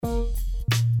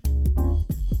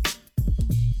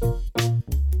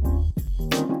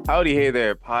Howdy, hey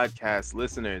there, podcast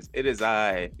listeners. It is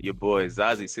I, your boy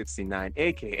Zazie69,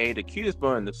 aka the cutest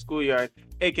boy in the schoolyard,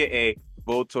 aka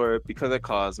Voltor, because I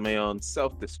caused my own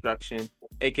self-destruction,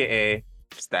 aka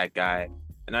just that guy.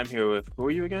 And I'm here with, who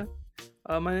are you again?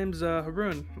 My name's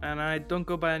Haroon, and I don't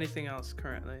go by anything else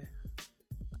currently.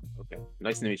 Okay,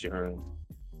 nice to meet you, Haroon.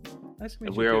 Nice to meet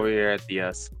And you. we're too. over here at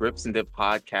the Scripts and Dip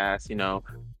podcast.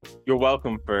 You're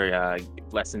welcome for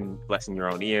blessing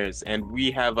your own ears. And we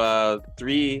have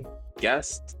three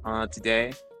guests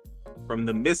today from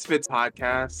the Misfits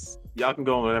podcast. Y'all can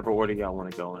go in whatever order y'all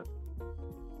want to go in.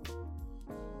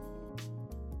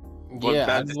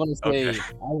 Yeah, I just want to say,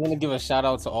 I want to give a shout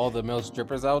out to all the male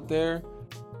strippers out there.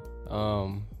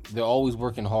 They're always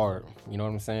working hard. You know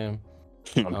what I'm saying?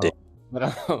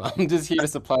 But I'm just here to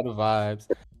supply the vibes.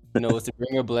 It's the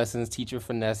bringer blessings, teacher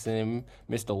finessing,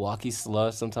 Mr. Walkie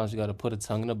Slush. Sometimes you got to put a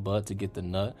tongue in the butt to get the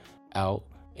nut out,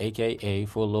 aka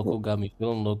Full Loco got me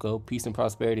feeling loco. Peace and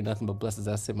prosperity, nothing but blessings.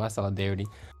 That's it. My solidarity.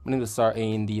 My name is Sar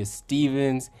A&D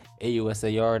Stevens,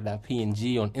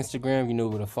 AUSAR.PNG on Instagram. You know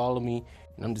where to follow me,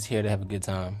 and I'm just here to have a good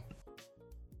time.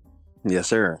 Yes,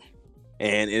 sir.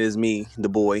 And it is me, the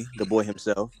boy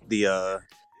himself, the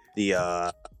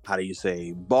how do you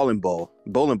say, bowling ball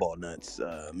nuts,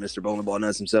 Mr. Bowling Ball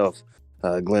Nuts himself,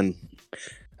 Glenn.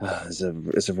 It's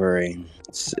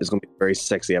gonna be a very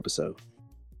sexy episode.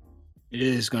 It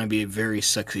is going to be a very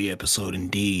sexy episode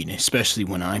indeed, especially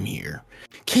when I'm here.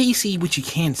 KC, which you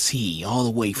can't see, all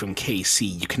the way from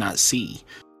KC, you cannot see.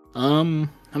 I'm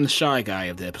the shy guy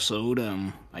of the episode.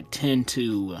 I tend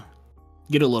to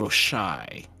get a little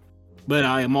shy, but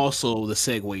I am also the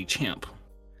segue champ.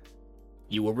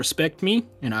 You will respect me,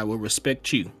 and I will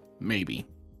respect you, maybe.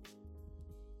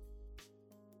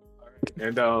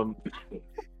 And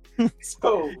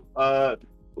so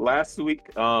last week,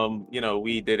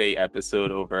 we did a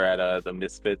episode over at the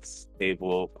Misfits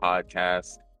Table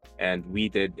podcast, and we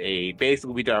did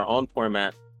our own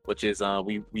format, which is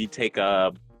we take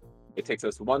it takes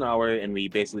us 1 hour, and we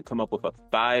basically come up with a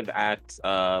 5-act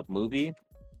movie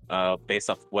based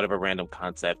off whatever random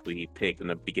concept we picked in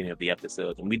the beginning of the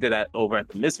episode. And we did that over at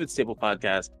the Misfits Table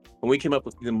podcast, and we came up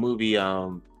with the movie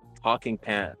Talking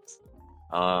Pants.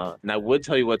 And I would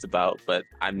tell you what it's about, but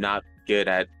I'm not good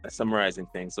at summarizing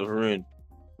things. So Haroon,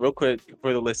 real quick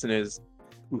for the listeners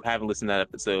who haven't listened to that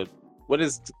episode, what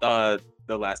is the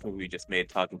last movie we just made,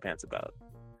 Talking Pants, about?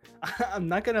 I'm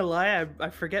not gonna lie, I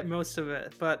forget most of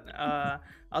it, but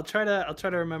I'll try to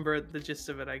remember the gist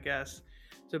of it, I guess.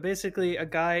 So basically, a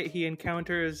guy, he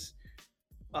encounters,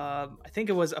 I think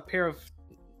it was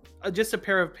just a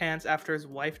pair of pants after his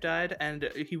wife died, and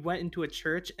he went into a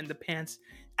church, and the pants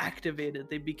activated.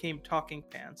 They became talking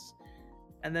pants.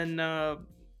 And then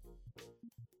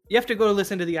you have to go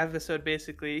listen to the episode.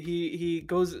 Basically, he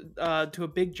goes to a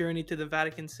big journey to the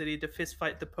Vatican City to fist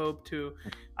fight the Pope to,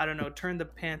 I don't know, turn the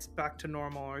pants back to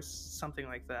normal or something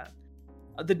like that.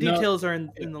 The details are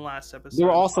in the last episode. There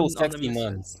were also sexy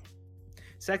nuns.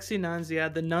 Sexy nuns, yeah.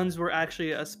 The nuns were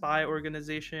actually a spy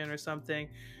organization or something.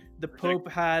 The Pope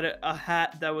had a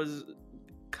hat that was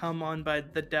come on by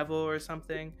the devil or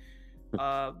something.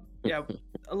 Yeah,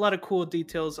 a lot of cool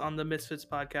details on the Misfits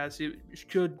podcast. You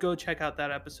should go check out that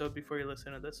episode before you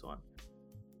listen to this one.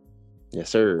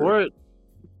 Yes, sir. Or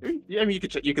I mean,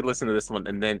 you could listen to this one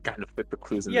and then kind of put the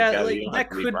clues in. Yeah, like that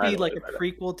could be like a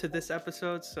prequel to this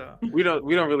episode. So we don't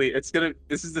really.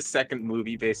 This is the second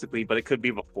movie basically, but it could be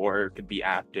before, it could be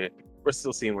after. We're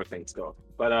still seeing where things go.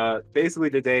 But basically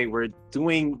today we're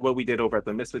doing what we did over at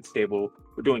the Misfits Table.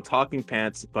 We're doing Talking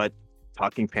Pants, but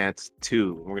Talking Pants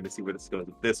 2. We're going to see where this goes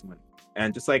with this one.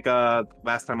 And just like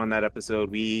last time on that episode,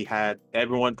 we had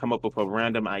everyone come up with a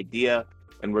random idea,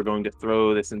 and we're going to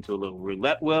throw this into a little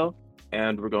roulette wheel,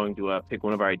 and we're going to pick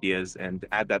one of our ideas and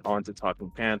add that onto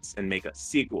Talking Pants and make a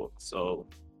sequel. So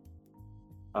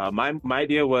my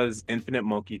idea was Infinite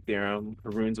Monkey Theorem.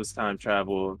 Haroon's was time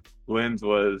travel. Glenn's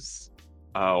was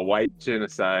white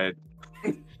genocide.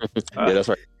 Yeah, that's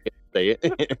right. Say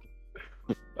it.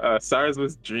 Sar's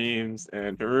was dreams,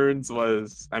 and Haroon's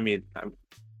was,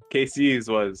 KC's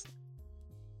was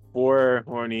 4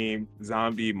 horny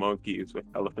zombie monkeys with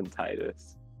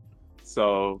elephantitis.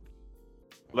 So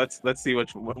let's see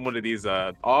which one of these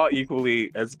all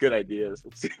equally as good ideas.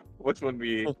 Let's see which one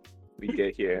we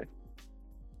get here.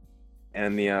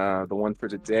 And the one for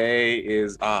today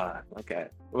is okay.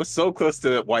 It was so close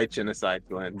to white genocide,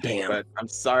 Glenn. Damn. But I'm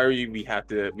sorry, we got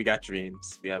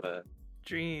dreams. We have a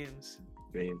dreams.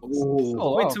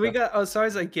 Oh, wait, so we got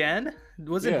SARS again?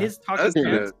 Wasn't his Talking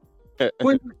Pants?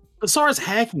 Wait, SARS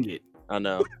hacking it. I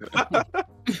know.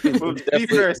 Well, to be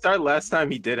fair, SAR last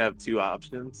time he did have 2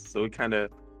 options, so we kind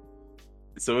of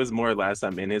So it was more last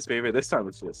time in his favor. This time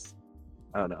it's just,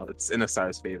 I don't know. It's in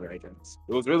Asar's favor, I guess.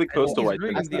 It was really close to he's White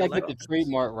ruining I Phoenix. think I get elections. the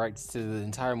trademark rights to the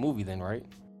entire movie, then, right?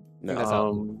 No, That's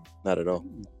how- not at all.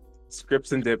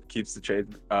 Scripts and Dip keeps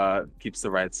the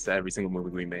rights to every single movie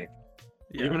we make,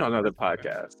 Yeah. even on other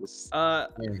podcasts. I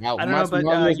don't know,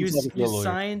 but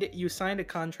you signed a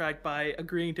contract by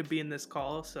agreeing to be in this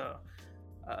call, so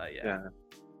Yeah.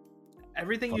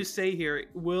 everything you say here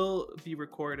will be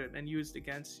recorded and used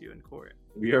against you in court.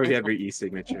 We already have your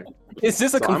e-signature. Is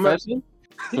this a So I'm a- confession?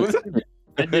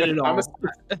 I did it all.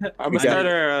 I'm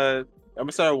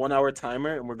gonna start our 1 hour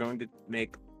timer, and we're going to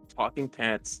make Talking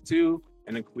Pants 2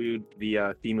 and include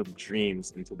the theme of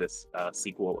dreams into this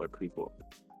sequel or prequel.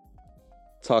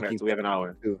 Talking So we have an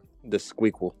hour. to the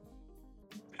squeakle.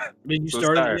 Did you So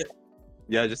start start. it?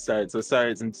 Yeah, just started. So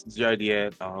sorry, since it's your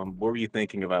idea, what were you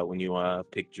thinking about when you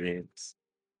picked dreams?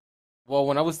 Well,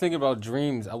 when I was thinking about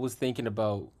dreams, I was thinking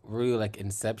about really like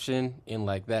Inception in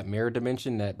like that mirror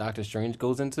dimension that Doctor Strange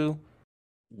goes into.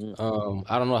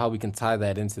 I don't know how we can tie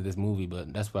that into this movie,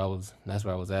 but that's where I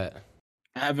was at.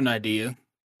 I have an idea.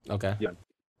 Okay. Yeah.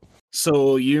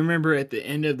 So you remember at the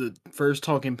end of the first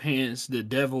Talking Pants, the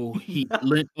devil he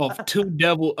lent off two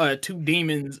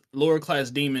demons, lower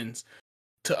class demons,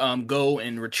 to go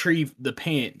and retrieve the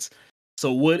pants.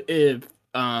 So what if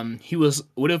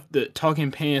the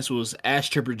Talking Pants was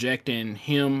astral projecting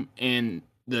him and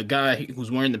the guy who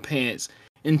was wearing the pants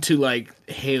into like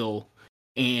hell,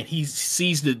 and he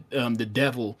sees the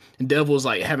devil, and devil's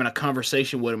like having a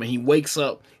conversation with him, and he wakes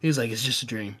up, he's like, it's just a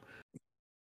dream.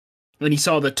 And he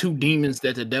saw the two demons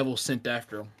that the devil sent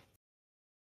after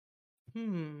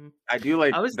him. I do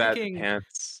like I was that thinking-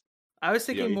 pants. I was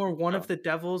thinking you- more one of the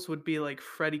devils would be like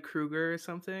Freddy Krueger or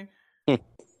something.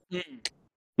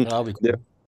 That'll be cool. Yeah.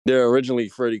 They're originally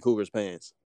Freddy Krueger's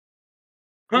pants.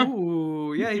 Huh?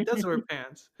 Ooh, yeah, he does wear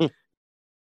pants.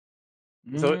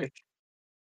 So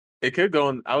it could go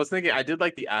on. I was thinking I did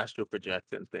like the astral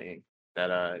projection thing that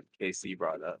KC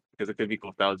brought up, because it could be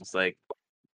cool if that was just like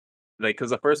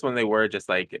because the first one they were just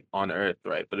like on Earth,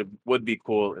 right? But it would be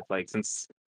cool if like, since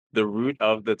the root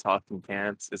of the Talking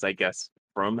Pants is, I guess,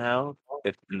 from hell,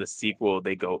 if in the sequel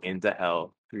they go into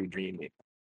hell through dreaming.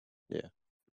 Yeah.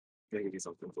 That could be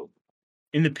something cool.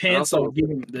 And the pants also- will give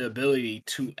him the ability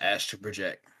to astral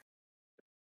project.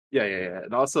 Yeah.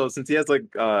 And also, since he has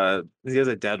he has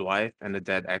a dead wife and a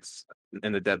dead ex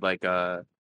and a dead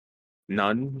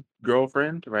nun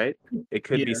girlfriend, right? It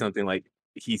could be Yeah. something like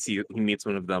he meets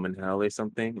one of them in hell or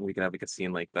something. We could have like a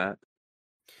scene like that.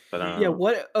 But Yeah,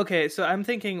 what? Okay, so I'm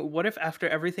thinking, what if after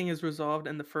everything is resolved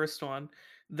in the first one,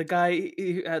 the guy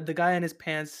in his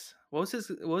pants, what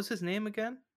was his name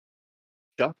again?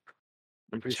 Chuck?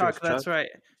 I'm pretty sure Chuck, it's that's Chuck. right.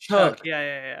 Chuck. Chuck.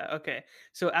 Yeah. Okay.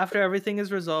 So after everything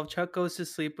is resolved, Chuck goes to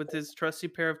sleep with his trusty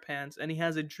pair of pants, and he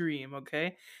has a dream,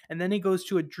 okay? And then he goes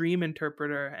to a dream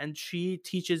interpreter, and she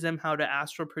teaches him how to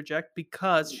astral project,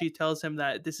 because she tells him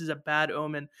that this is a bad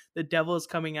omen. The devil is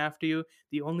coming after you.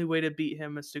 The only way to beat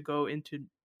him is to go into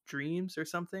dreams or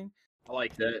something. I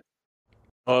like that.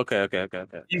 Oh, okay.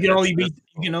 You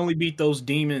can only beat those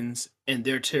demons in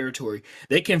their territory.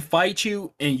 They can fight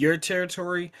you in your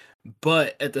territory,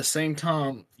 but at the same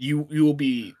time, you will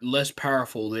be less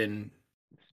powerful than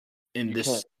in You this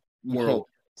can't- world.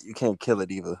 You can't kill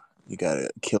it either. You gotta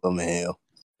kill him in hell.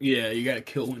 Yeah, you gotta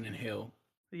kill one in hell.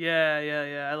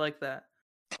 Yeah. I like that.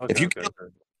 If you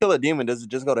kill a demon, does it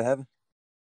just go to heaven?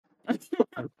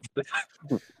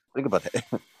 Think about that.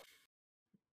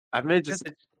 I mean, just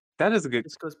that is a good.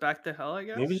 This goes back to hell, I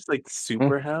guess. Maybe just like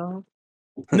super hell.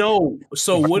 No,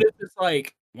 so what if it's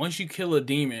like once you kill a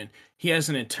demon, he has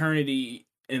an eternity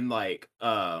in like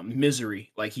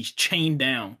misery, like he's chained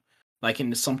down, like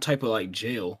into some type of like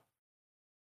jail.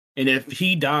 And if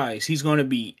he dies, he's gonna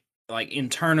be like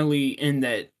internally in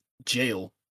that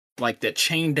jail, like that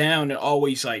chained down and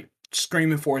always like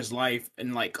screaming for his life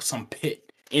in like some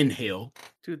pit in hell.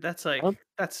 Dude, that's like don't-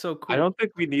 that's so cool. I don't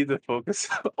think we need to focus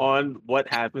on what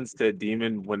happens to a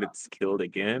demon when it's killed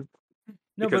again.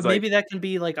 No, because, but like- maybe that can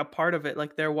be like a part of it.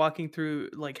 Like they're walking through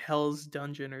like Hell's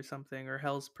dungeon or something, or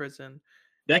Hell's prison.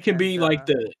 That can be And, like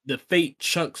the fate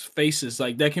Chuck's faces.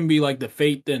 Like that can be like the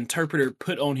fate the interpreter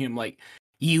put on him. Like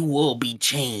you will be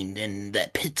chained in the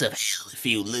pits of hell if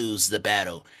you lose the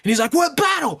battle. And he's like, "What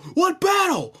battle? What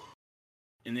battle?"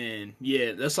 And then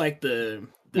yeah, that's like the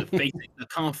fate, the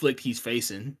conflict he's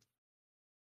facing.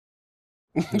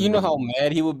 You know how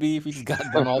mad he would be if he just got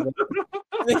done all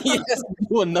that. He has to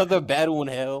do another battle in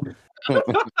hell.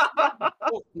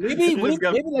 Maybe He just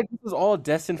got- like this was all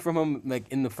destined from him, like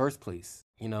in the first place.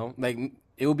 You know, like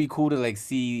it would be cool to like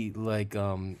see like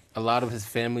a lot of his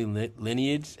family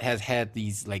lineage has had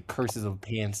these like curses of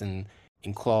pants and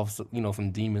cloths,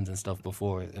 from demons and stuff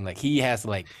before, and like he has to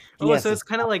like he Oh, has so to it's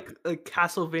kind of like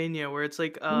Castlevania, where it's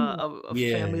like a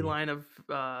yeah. family line of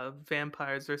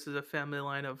vampires versus a family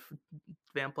line of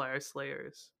vampire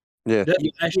slayers. Yeah, That's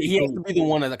He actually he has cool. to be the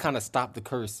one that kind of stop the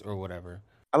curse or whatever.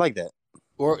 I like that.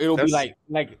 Or it'll be That's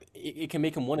like it can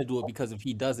make him want to do it because if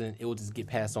he doesn't, it will just get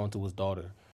passed on to his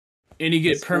daughter. And you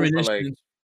get that's cool, but, like, premonitions.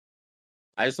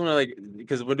 I just want to like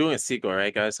because we're doing a sequel,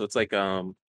 right, guys? So it's like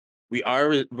we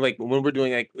are like when we're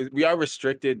doing like we are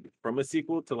restricted from a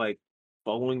sequel to like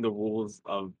following the rules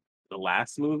of the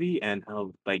last movie and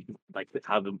how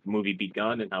how the movie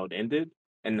begun and how it ended.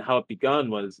 And how it begun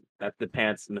was that the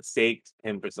pants mistaked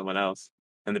him for someone else,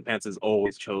 and the pants has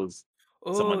always chose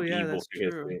Oh someone yeah, evil that's through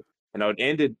true. history. And how it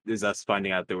ended is us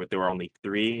finding out there were only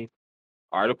three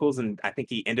articles, and I think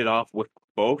he ended off with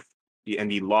both,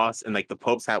 and he lost, and like the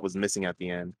Pope's hat was missing at the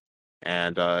end,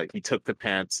 and he took the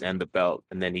pants and the belt,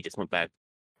 and then he just went back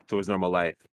to his normal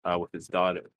life with his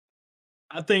daughter.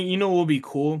 I think you know what would be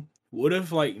cool. What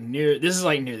if like near this is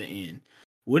like near the end?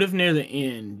 What if near the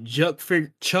end,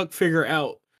 Chuck figure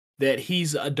out that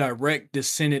he's a direct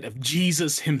descendant of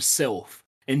Jesus himself,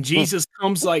 and Jesus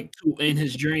comes like in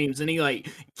his dreams, and he like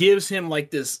gives him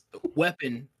like this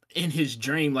weapon in his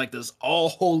dream, like this all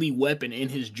holy weapon in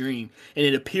his dream, and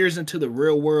it appears into the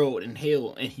real world in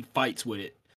hell, and he fights with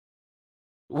it.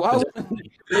 Why?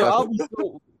 Is I'll be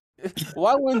so.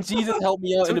 Why wouldn't Jesus help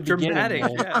me out So in the dramatic,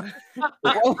 beginning, man? yeah.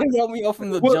 Why wouldn't he help me out from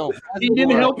the Well, jump? he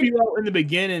didn't help you out in the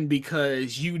beginning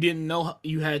because you didn't know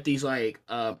you had these like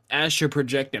astral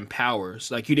projecting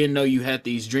powers. Like you didn't know you had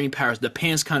these dream powers. The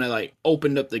pants kind of like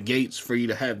opened up the gates for you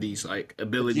to have these like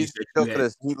abilities that you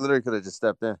had. He literally could have just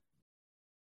stepped in.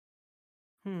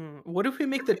 What if we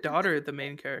make the daughter the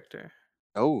main character?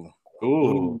 Oh,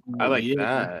 Ooh, I like yeah.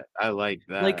 that. I like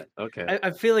that. Like, Okay.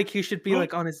 I feel like he should be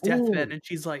like on his deathbed, Ooh.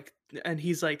 and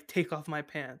he's like, take off my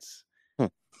pants,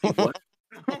 What?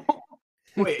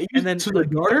 Wait, and then to the like,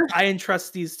 daughter? I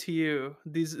entrust these to you.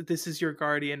 This is your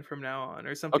guardian from now on,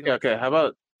 or something. Okay, like okay.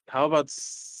 that. How about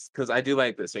because I do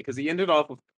like this, right? Because he ended off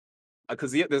with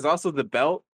because there's also the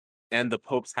belt and the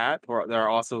Pope's hat, or there are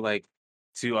also like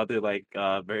two other like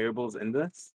variables in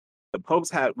this. The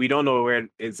Pope's hat, we don't know where it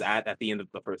is at the end of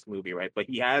the first movie, right? But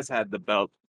he has had the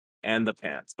belt and the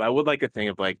pants. But I would like to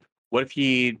think of like, what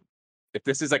if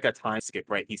this is like a time skip,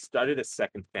 right? He started a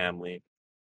second family,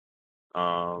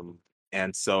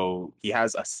 and so he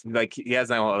has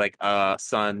now like a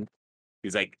son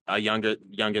who's like a younger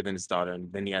than his daughter,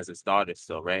 and then he has his daughter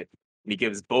still, right? And he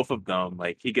gives both of them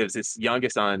like he gives his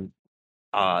youngest son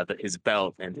his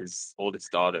belt and his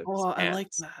oldest daughter his Oh, I like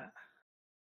pants that.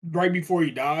 Right before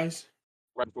he dies?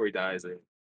 right before he dies.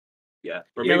 Yeah,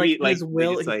 or Yeah, maybe like in his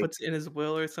will, it's he like puts it in his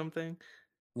will or something.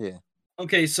 yeah.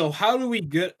 Okay, so how do we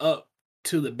get up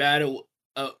to the battle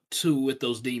with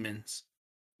those demons?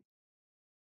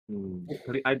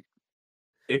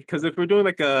 because if we're doing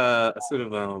like a sort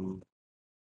of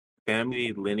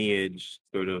family lineage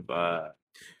sort of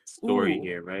story Ooh,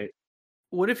 here, right?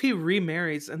 what if he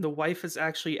remarries and the wife is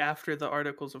actually after the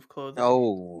articles of clothing,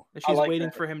 Oh, and I she's like waiting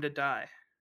that. for him to die?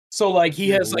 So like he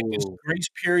has like this Ooh. grace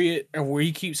period where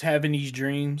he keeps having these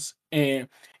dreams, and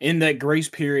in that grace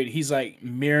period he's like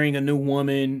marrying a new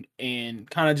woman and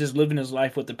kind of just living his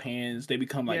life with the Pans. They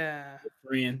become like Yeah.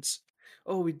 friends.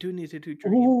 Oh, we do need to do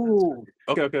dreams. Ooh.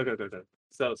 Okay.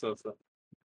 So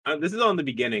this is on the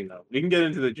beginning though. We can get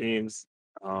into the dreams.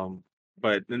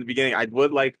 But in the beginning, I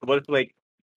would like what if like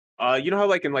you know how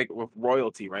like in like with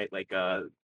royalty, right? Like the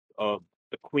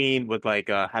queen would like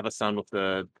have a son with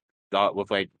the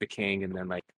with like the king, and then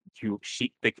like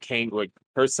the king like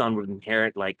her son would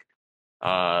inherit like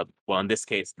well in this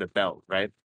case the belt, right?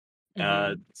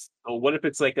 Mhm. So what if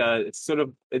it's like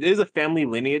it is a family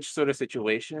lineage sort of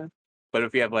situation, but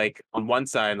if you have like on one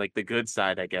side, like the good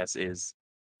side, I guess, is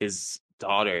his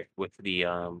daughter with the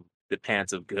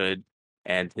pants of good,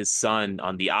 and his son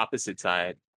on the opposite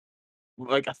side.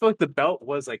 Like I feel like the belt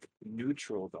was like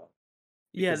neutral though,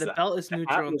 Yeah, because the belt is the hat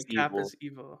neutral and was the cap evil. is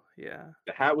evil. Yeah.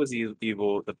 The hat was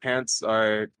evil. The pants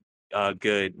are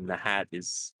good, and the hat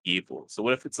is evil. So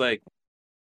what if it's like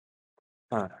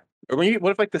Huh. Or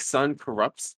what if like the sun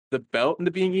corrupts the belt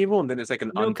into being evil, and then it's like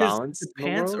an No, because the unbalance in the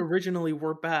pants world? originally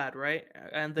were bad, right?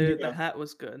 And the Yeah. hat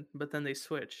was good, but then they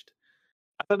switched.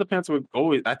 I thought the pants were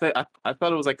always. I thought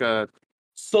it was like a.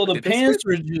 So the Did they Pans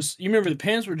switch? were just you remember the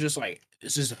Pans were just like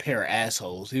it's just a pair of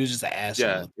assholes. He was just an Yeah,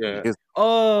 asshole. yeah,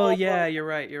 Oh yeah, you're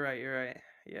right. Yeah.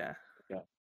 yeah.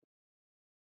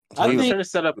 so I I'm he just was. think trying to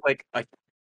set up like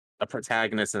a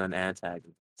protagonist and an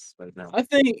antagonist right now. I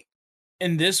think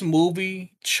in this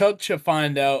movie, Chuck should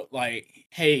find out, like,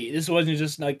 hey, this wasn't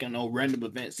just like no random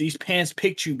events. These pants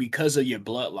picked you because of your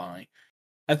bloodline.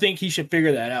 I think he should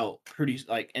figure that out pretty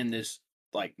like in this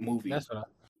like movie. That's what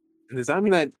Does that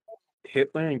mean that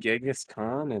Hitler and Genghis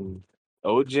Khan and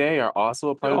OJ are also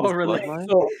a part of this bloodline?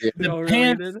 So the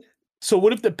pants. So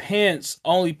what if the pants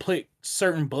only pick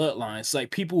certain bloodlines,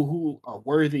 like people who are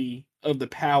worthy of the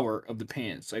power of the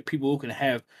pants, like people who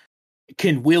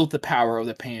can wield the power of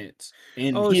the pants?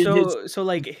 And so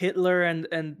like Hitler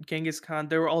and Genghis Khan,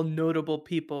 they were all notable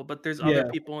people, but there's other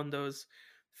people in those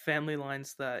family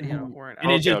lines that weren't.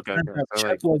 And it just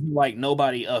Chuck wasn't like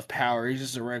nobody of power. He's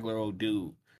just a regular old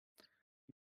dude.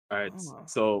 All right,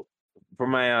 so for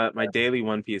my my daily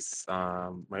One Piece,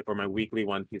 or my weekly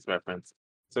One Piece reference.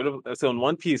 So in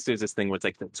One Piece, there's this thing where it's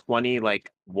like the 20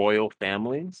 like royal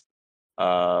families.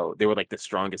 They were like the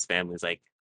strongest families, like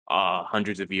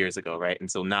hundreds of years ago, right?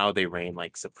 And so now they reign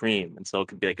like supreme. And so it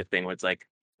could be like a thing where it's like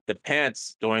the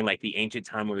pants during like the ancient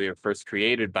time when they were first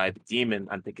created by the demon.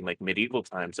 I'm thinking like medieval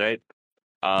times, right?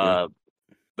 The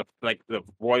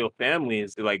royal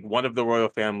families, like one of the royal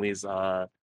families,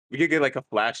 we could get like a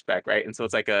flashback, right? And so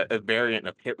it's like a variant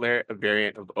of Hitler, a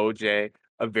variant of OJ,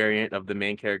 a variant of the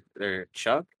main character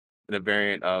Chuck, and a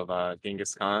variant of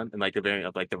Genghis Khan, and like a variant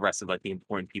of like the rest of like the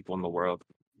important people in the world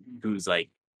who's like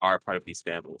are part of these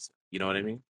families. You know what I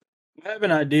mean? I have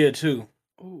an idea too.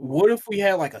 What if we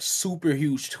had like a super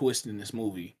huge twist in this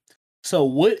movie? So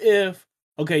what if,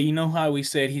 okay, you know how we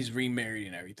said he's remarried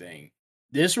and everything?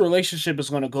 This relationship is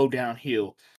going to go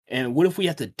downhill. And what if we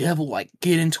have the devil like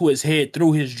get into his head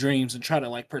through his dreams and try to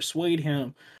like persuade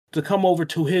him to come over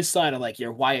to his side of like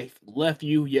your wife left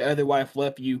you, your other wife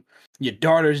left you, your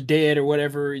daughter's dead or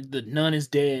whatever, the nun is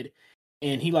dead.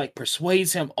 And he like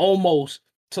persuades him almost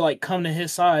to like come to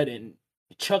his side, and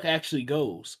Chuck actually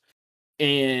goes.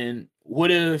 And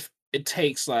what if it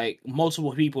takes like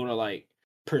multiple people to like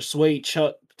persuade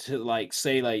Chuck to like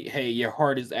say like, hey, your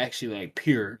heart is actually like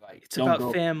pure. Like it's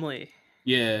about family.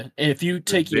 Yeah. And if you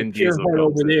take your pure heart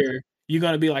over there, you're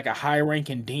gonna be like a high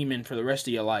ranking demon for the rest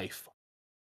of your life.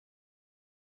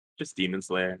 Just Demon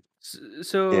Slayer.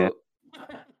 So yeah.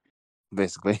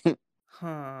 Basically.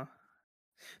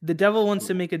 The devil wants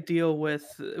to make a deal with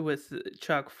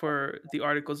Chuck for the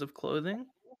articles of clothing.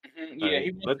 Yeah,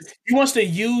 he wants to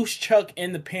use Chuck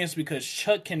in the pants because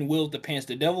Chuck can wield the pants.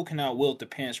 The devil cannot wield the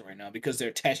pants right now because they're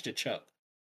attached to Chuck.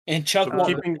 And Chuck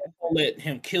won't let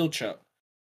him kill Chuck.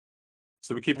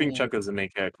 So we're keeping Chuck as the main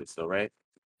character still, right?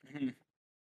 Mm-hmm.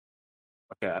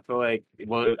 Okay, I feel like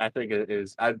I think it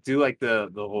is. I do like the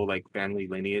whole like family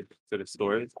lineage sort of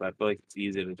stories, but I feel like it's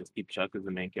easier to just keep Chuck as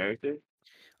the main character.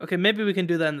 Okay, maybe we can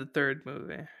do that in the third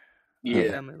movie.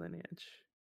 Yeah, family lineage.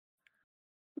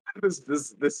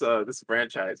 This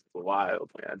franchise is wild,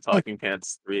 man. Talking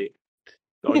Pants 3.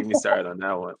 Don't get me started on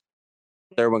that one.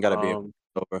 Third one gotta be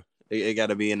over. It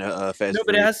gotta be in a fast. No,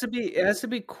 but it has to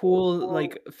be cool,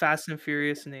 like Fast and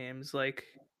Furious names. Like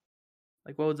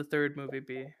what would the third movie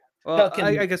be? Well,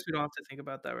 I guess we don't have to think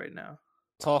about that right now.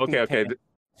 Okay.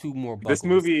 Two more buckles. This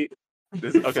movie.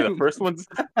 The first one's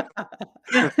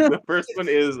the first one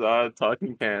is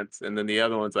Talking Pants, and then the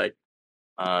other one's like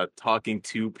Talking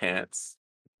Two Pants.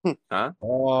 Huh?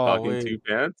 Talking Two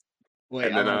Pants.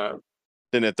 Wait, and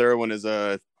then the third one is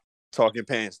Talking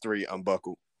Pants 3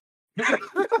 Unbuckled.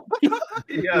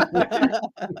 Yeah.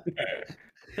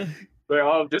 They're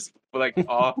all just like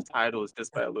off titles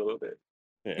just by a little bit.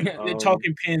 They're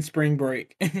Talking Pants Spring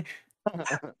Break.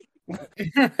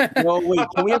 No, wait.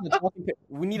 Can we have the Talking Pants?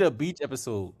 We need a beach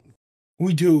episode.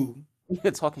 We do. We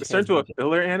need Talking Pants. Turn to a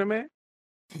filler anime.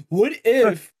 What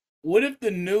if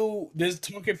this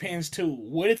Talking Pants 2,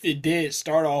 what if it did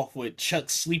start off with Chuck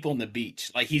sleep on the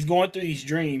beach? Like he's going through these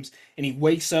dreams and he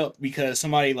wakes up because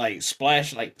somebody like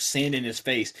splashed like sand in his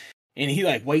face. And he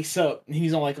like wakes up and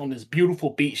he's on this beautiful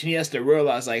beach and he has to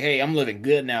realize like, hey, I'm living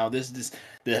good now.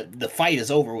 The fight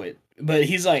is over with. But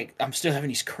he's like, I'm still having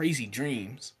these crazy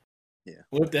dreams. Yeah.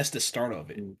 What if that's the start of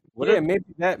it?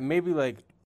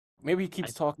 Maybe he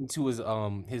keeps talking to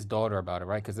his daughter about it,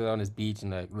 right? Because they're on this beach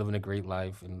and like living a great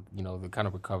life, and they're kind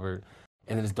of recovered.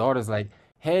 And then his daughter's like,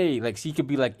 "Hey, like she could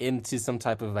be like into some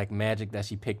type of like magic that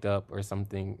she picked up or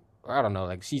something, or I don't know.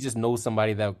 Like she just knows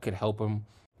somebody that could help him,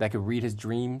 that could read his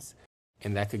dreams,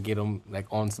 and that could get him like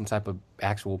on some type of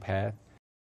actual path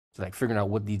to like figuring out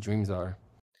what these dreams are.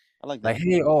 I like that. Like,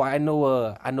 hey, I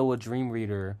know a dream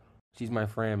reader. She's my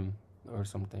friend or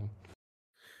something."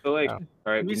 So like, all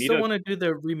right, we still want to do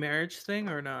the remarriage thing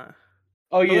or not?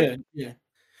 Oh yeah.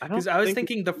 Because I was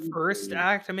thinking the first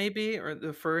act maybe, or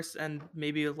the first and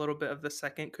maybe a little bit of the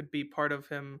second could be part of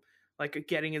him like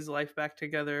getting his life back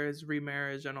together, his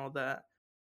remarriage and all that.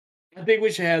 I think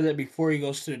we should have that before he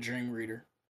goes to the Dream Reader.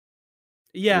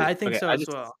 Yeah, I think Okay, so as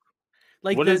well.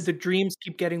 Like what is the dreams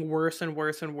keep getting worse and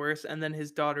worse and worse, and then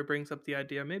his daughter brings up the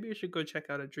idea, maybe you should go check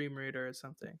out a dream reader or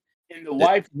something. And the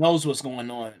wife knows what's going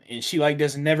on, and she like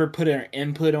doesn't never put her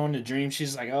input on the dream.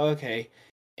 She's like, oh, okay.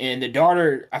 And the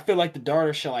daughter, I feel like the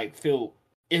daughter should like feel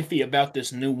iffy about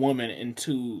this new woman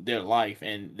into their life,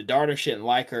 and the daughter shouldn't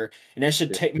like her, and that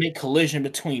should make collision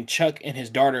between Chuck and his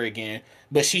daughter again.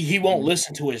 But he won't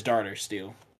listen to his daughter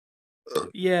still.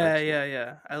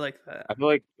 Yeah. I like that. I feel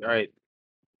like all right.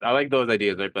 I like those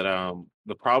ideas, right? But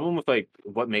the problem with like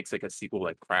what makes like a sequel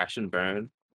like crash and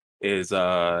burn is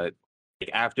like,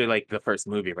 after like the first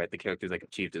movie, right? The characters like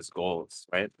achieved his goals,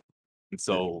 right? And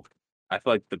so I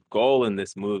feel like the goal in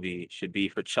this movie should be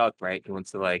for Chuck, right? He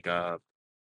wants to like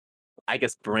I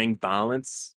guess bring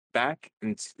balance back,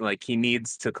 and like he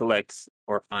needs to collect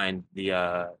or find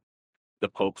the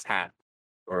Pope's hat,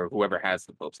 or whoever has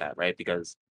the Pope's hat, right?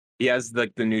 Because he has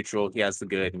like the neutral, he has the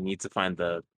good, and he needs to find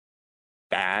the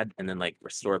bad and then like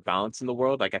restore balance in the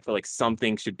world. Like I feel like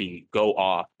something should be go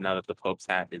off now that the Pope's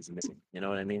hat is missing. You know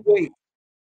what I mean? Wait,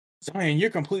 Zion, you're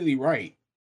completely right.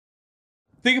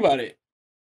 Think about it.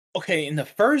 Okay, in the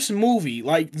first movie,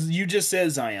 like you just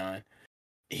said, Zion,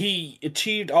 he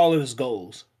achieved all of his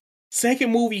goals.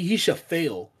 Second movie, he should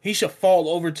fail. He should fall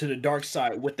over to the dark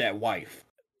side with that wife.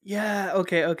 Yeah,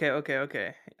 okay.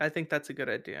 I think that's a good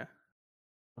idea.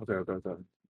 Okay.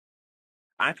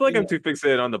 I feel like I'm too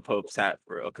fixated on the Pope's hat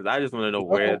for real, because I just want to know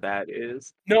where that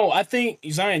is. No, I think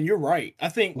Zion, you're right. I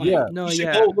think like, you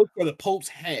should go look for the Pope's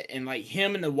hat, and like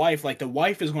him and the wife, like the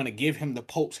wife is going to give him the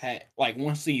Pope's hat, like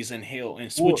once he's in hell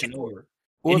and switching over.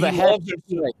 Well, the hat could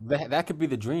be like, that could be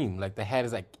the dream. Like the hat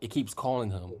is like it keeps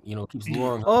calling him, you know, it keeps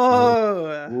luring him.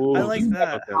 Oh, I like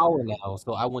that. Power now,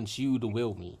 so I want you to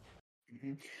will me.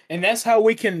 And that's how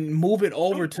we can move it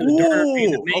over to the daughter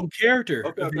being the main character.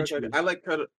 Okay. I like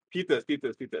kind of keep this,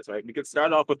 right? We could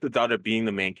start off with the daughter being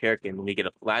the main character, and when we get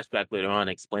a flashback later on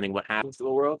explaining what happens to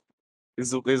the world,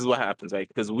 this is what happens, right?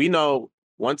 Because we know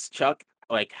once Chuck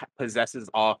like possesses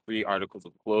all 3 articles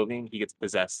of clothing, he gets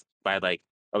possessed by like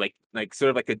sort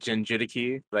of like a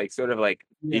Jinjuriki, like sort of like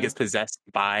he gets possessed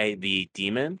by the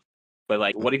demon. But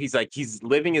like, what if he's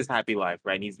living his happy life,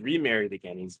 right? And he's remarried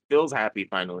again. He feels happy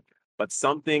finally. But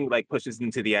something like pushes him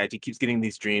to the edge. He keeps getting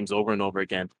these dreams over and over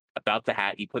again about the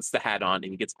hat. He puts the hat on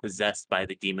and he gets possessed by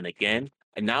the demon again.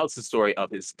 And now it's the story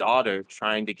of his daughter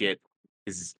trying to get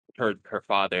her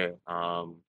father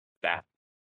back,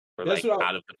 or like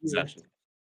out of the possession.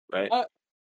 Right?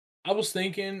 I was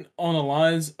thinking on the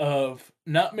lines of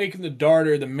not making the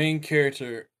daughter the main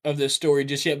character of this story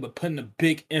just yet, but putting a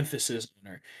big emphasis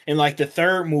on her. In like the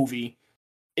third movie,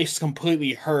 it's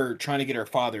completely her trying to get her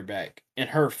father back and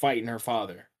her fighting her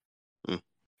father.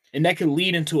 And that could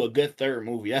lead into a good third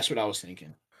movie. That's what I was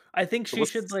thinking. I think she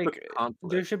should like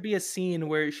there should be a scene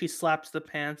where she slaps the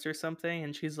pants or something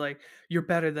and she's like, you're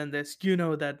better than this, you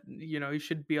know that, you know, you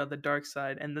should be on the dark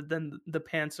side, and then the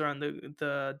pants are on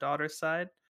the daughter's side.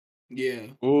 Yeah.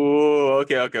 Ooh,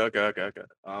 okay.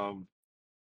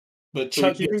 But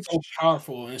Chuck is so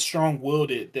powerful and strong-willed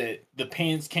that the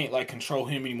pants can't like control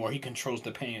him anymore. He controls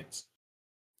the pants,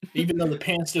 even though the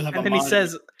pants still have. And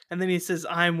then he says,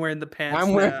 "I'm wearing the pants.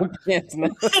 I'm wearing the pants now."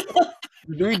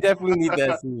 We definitely need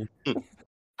that scene.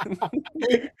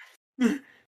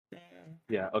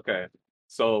 Yeah. Okay.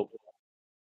 So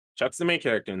Chuck's the main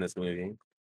character in this movie,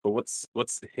 but what's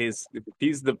his?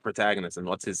 He's the protagonist, and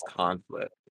what's his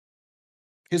conflict?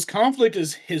 His conflict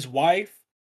is his wife,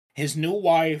 his new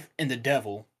wife, and the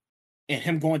devil, and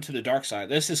him going to the dark side.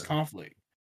 That's his conflict.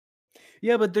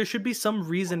 Yeah, but there should be some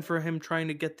reason for him trying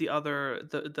to get the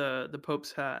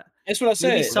Pope's hat. That's what I said.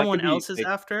 Maybe someone else is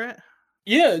after it.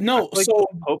 Yeah, no. Like so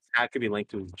the Pope's hat could be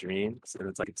linked to his dreams, and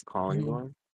it's like it's calling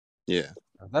him. Yeah,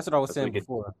 that's what I was saying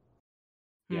before.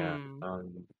 Yeah.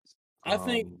 I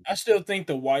still think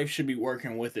the wife should be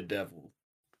working with the devil.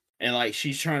 And like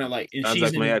she's trying to like, and sounds she's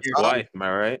like my ex-wife. Am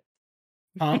I right?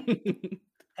 Huh?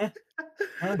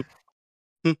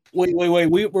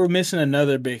 Wait. We're missing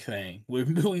another big thing. We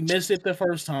missed it the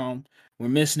first time. We're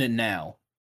missing it now.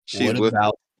 What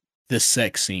about the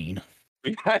sex scene?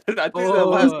 I think that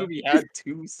last movie had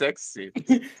 2 sex scenes.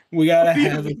 We gotta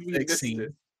have a sex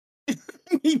scene.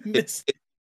 We missed it.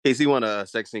 Casey want a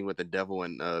sex scene with the devil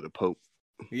and the Pope.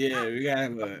 Yeah, we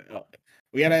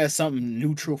gotta have something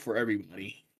neutral for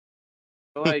everybody.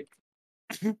 Like,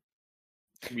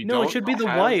 no, it should be the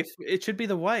wife. It should be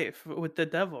the wife with the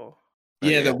devil.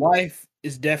 Yeah, the wife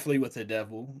is definitely with the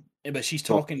devil, but she's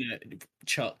talking to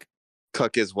Chuck.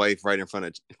 Cuck his wife right in front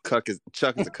of Chuck is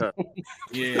a cuck.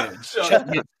 Yeah, Chuck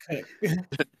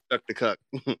the cuck.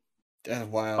 That's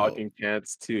wild. Talking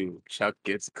Pants 2, Chuck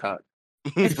gets cut.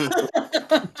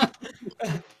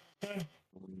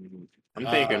 I'm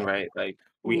thinking, right? Like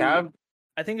we have.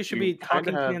 I think it should we be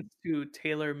Talking have, Pants 2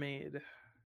 Tailor Made.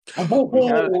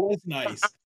 That's nice.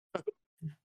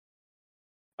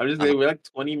 I'm just saying we're like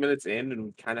 20 minutes in and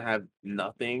we kind of have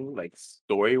nothing like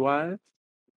story wise.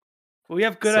 Well, we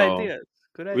have good So, ideas.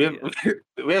 Good We have ideas.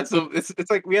 we have some.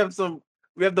 It's like we have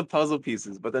the puzzle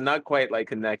pieces, but they're not quite like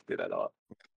connected at all.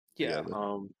 Yeah.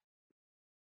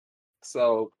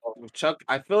 So with Chuck,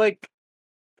 I feel like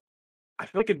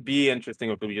it'd be interesting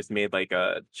if we just made like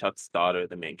Chuck's daughter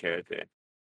the main character,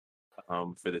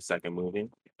 for the second movie.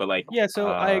 But like, Yeah, so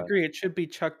I agree. It should be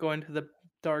Chuck going to the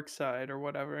dark side or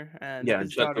whatever, and yeah,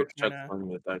 his Chuck daughter Chuck kind of. on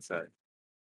the dark side.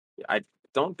 I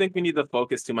don't think we need to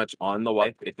focus too much on the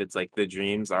wife if it's like the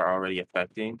dreams are already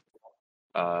affecting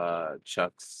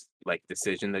Chuck's like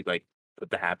decision to like put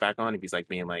the hat back on. If he's like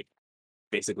being like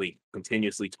basically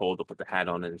continuously told to put the hat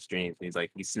on in his dreams. And he's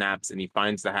like he snaps and he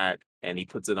finds the hat and he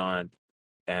puts it on,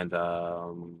 and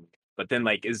but then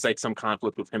like it's like some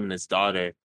conflict with him and his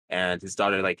daughter, and his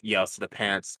daughter like yells to the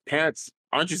pants,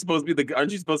 aren't you supposed to be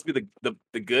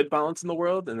the good balance in the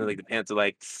world? And then like the pants are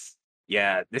like,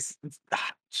 yeah, this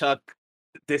Chuck,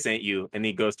 this ain't you. And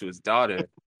he goes to his daughter.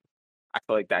 I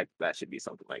feel like that should be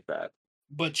something like that.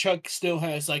 But Chuck still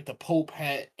has like the Pope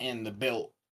hat and the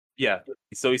belt. Yeah.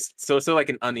 So he's so like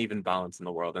an uneven balance in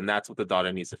the world, and that's what the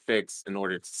daughter needs to fix in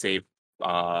order to save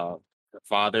her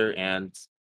father and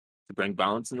to bring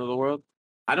balance into the world.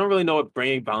 I don't really know what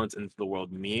bringing balance into the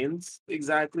world means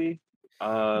exactly.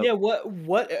 Yeah, what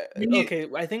okay,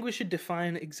 I think we should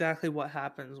define exactly what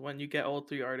happens when you get all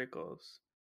three articles.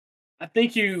 I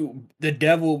think the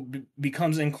devil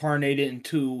becomes incarnated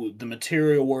into the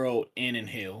material world and in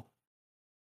hell.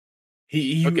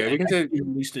 Okay, we can say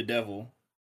release the devil.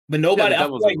 But nobody, Yeah, I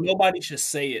feel like nobody should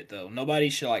say it though. Nobody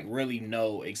should like really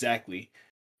know exactly.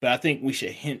 But I think we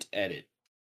should hint at it.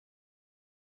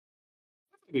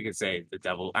 we could say the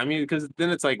devil. I mean, because then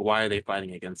it's like, why are they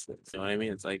fighting against it? You know what I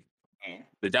mean? It's like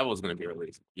the devil is going to be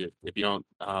released if you don't.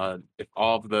 If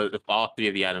all three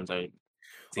of the atoms are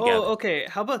together. Oh, okay.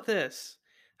 How about this?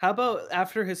 How about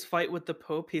after his fight with the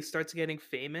Pope, he starts getting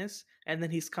famous, and then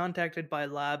he's contacted by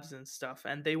labs and stuff,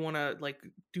 and they want to like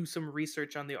do some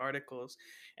research on the articles,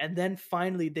 and then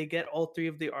finally they get all three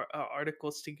of the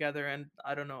articles together, and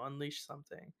I don't know, unleash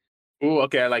something. Oh,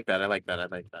 okay, I like that.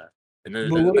 And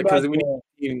then because we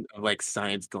need like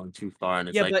science going too far, and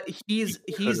it's yeah, like but he's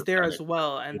there as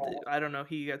well, and I don't know,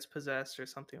 he gets possessed or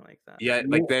something like that. Yeah,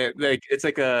 like it's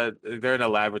like they're in a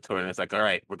laboratory, and it's like, all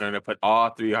right, we're gonna put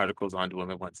all three articles onto him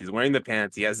at once. He's wearing the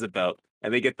pants, he has the belt,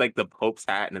 and they get like the Pope's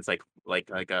hat, and it's like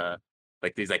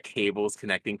these like cables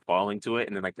connecting, falling to it,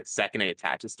 and then like the second it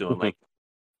attaches to him, like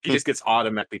he just gets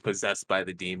automatically possessed by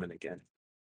the demon again.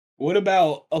 What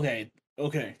about okay?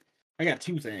 I got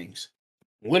two things.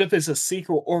 What if it's a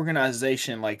secret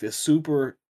organization, like this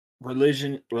super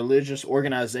religious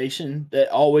organization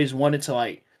that always wanted to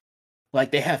like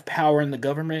they have power in the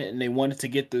government and they wanted to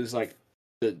get those like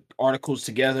the articles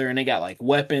together, and they got like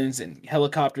weapons and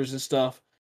helicopters and stuff.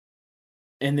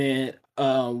 And then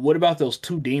what about those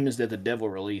two demons that the devil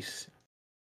released?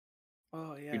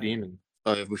 Oh yeah, Two demons.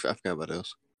 Oh yeah, I forgot about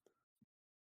those.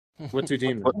 What two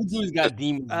demons? What dude's got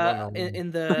demons? In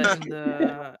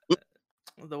the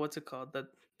what's it called, the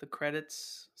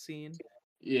credits scene?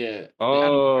 Yeah.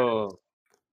 Oh,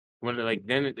 when like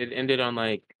then it ended on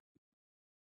like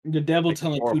the devil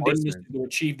telling two horsemen demons to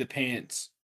achieve the pants.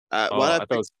 I thought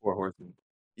it was 4 horsemen.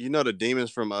 You know the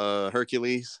demons from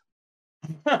Hercules?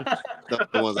 the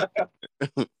ones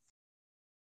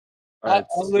I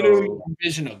literally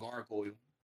envision a gargoyle.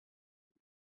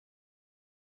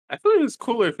 I feel it was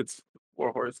cooler if it's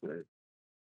 4 horsemen.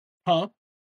 Huh?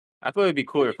 I thought it'd be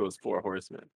cooler if it was 4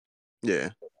 horsemen. Yeah.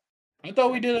 I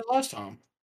thought we did it last time.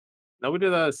 No, we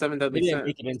did 7 Deadly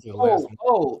Sins.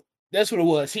 Oh, that's what it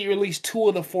was. He released 2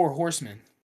 of the 4 horsemen.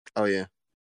 Oh yeah.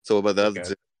 So about the other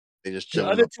two, they just the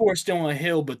other 2 are still on a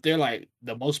hill, but they're like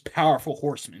the most powerful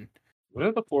horsemen. What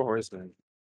are the 4 horsemen?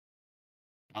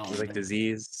 Like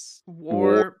disease,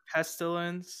 war,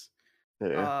 pestilence,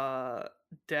 yeah.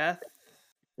 Death.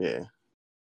 Yeah.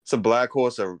 It's a black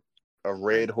horse, a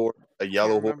red horse, a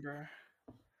yellow horse,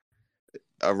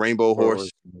 a rainbow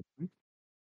horse. This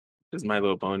is My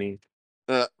Little Pony.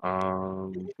 Let's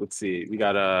see. We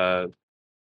got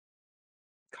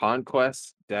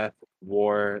conquest, death,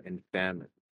 war, and famine.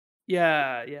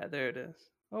 Yeah, there it is.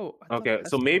 Oh, okay.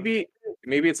 So maybe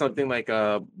it's something like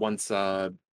once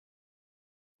or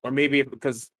maybe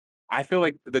because I feel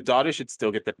like the daughter should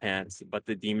still get the pants, but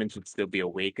the demon should still be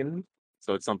awakened.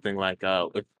 So it's something like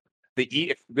if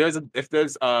if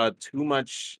there's too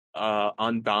much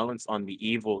unbalance on the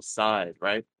evil side,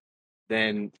 right?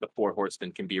 Then the four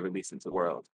horsemen can be released into the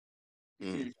world,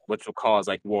 which will cause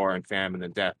like war and famine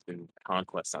and death and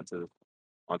conquest onto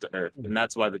Earth, and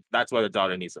that's why the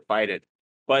daughter needs to fight it.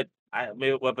 But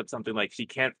but something like she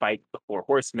can't fight the four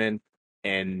horsemen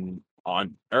and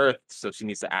on Earth, so she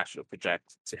needs to astral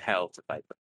project to hell to fight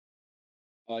them.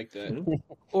 I like that.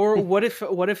 Or what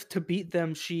if to beat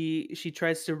them she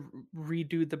tries to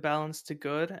redo the balance to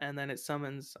good, and then it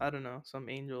summons, I don't know, some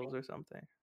angels or something.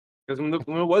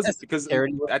 Because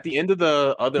at the end of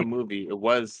the other movie, it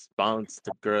was balanced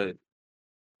to good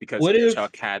because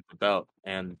Chuck had the belt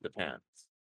and the pants.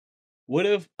 What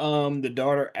if the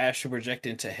daughter astral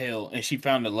projected into hell and she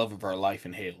found the love of her life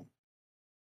in hell?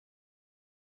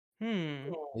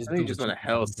 I think you just want a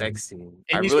hell sex scene.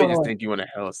 I really just think you want a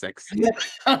hell sex scene.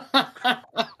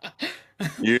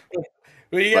 Yeah.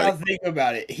 But you gotta think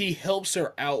about it. He helps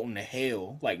her out in the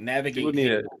hell, like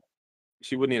navigate.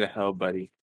 She would need a hell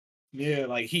buddy. Yeah,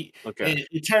 like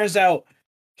it turns out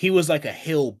he was like a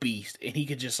hell beast, and he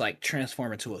could just like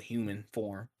transform into a human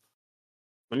form.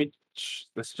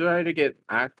 Let's try to get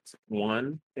Act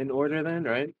 1 in order then,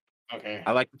 right? Okay.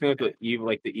 I like to think of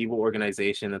the evil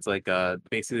organization. It's like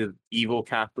basically the evil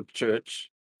Catholic Church.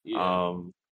 Yeah.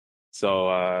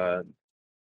 So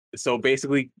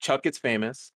basically Chuck gets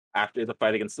famous after the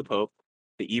fight against the Pope.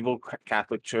 The evil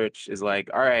Catholic Church is like,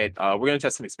 all right, we're gonna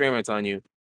test some experiments on you.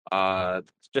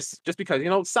 Just because,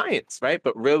 science, right?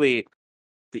 But really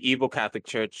the evil Catholic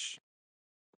Church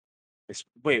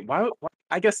why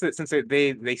I guess that since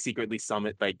they secretly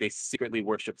summit, like they secretly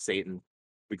worship Satan,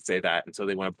 we could say that, and so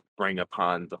they want to bring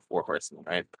upon the four horsemen,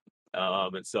 right?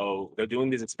 And so they're doing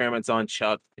these experiments on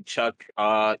Chuck. And Chuck,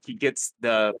 he gets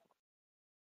the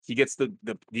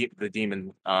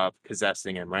demon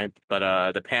possessing him, right?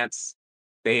 But the pants,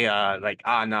 they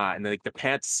nah, and like the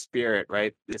pants spirit,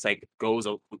 right? It's like goes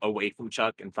away from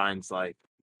Chuck and finds like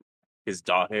his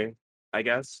daughter, I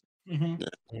guess. Mm-hmm.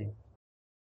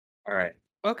 All right.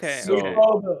 Okay. So we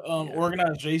call the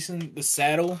organization the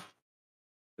Saddle.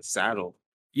 The Saddle.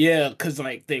 Yeah, because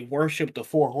like they worship the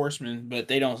four horsemen, but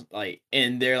they don't like,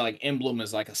 and their like emblem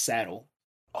is like a saddle.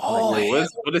 Oh,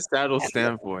 what does saddle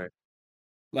stand for?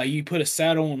 Like you put a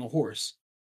saddle on a horse.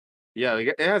 Yeah, like,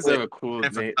 it has a cool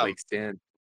name, like stand.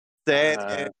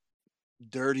 Sad,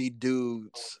 dirty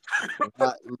dudes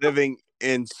not living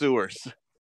in sewers.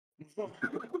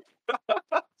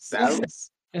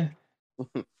 Saddles. The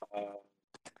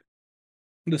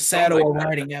saddle are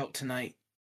riding out tonight.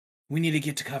 We need to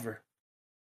get to cover.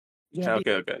 Yeah.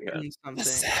 Okay. The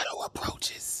saddle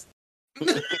approaches.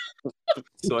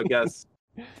 So I guess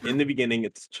in the beginning,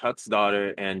 it's Chuck's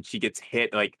daughter, and she gets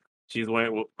hit. Like she's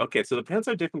wearing. Okay, so the pants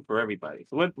are different for everybody.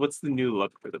 So what's the new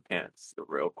look for the pants? The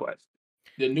real question.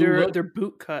 The new look? They're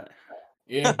boot cut.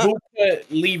 Yeah, boot cut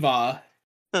Levi.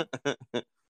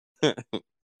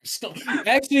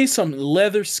 Actually, some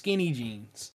leather skinny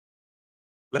jeans.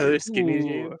 Leather skinny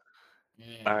jeans.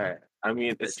 Yeah. All right. I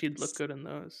mean, she'd look good in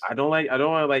those. I don't like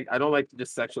to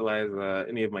just sexualize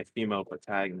any of my female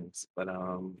protagonists, but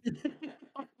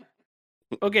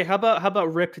Okay, how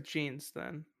about ripped jeans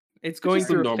then? It's going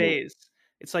through a phase.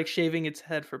 It's like shaving its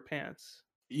head for pants.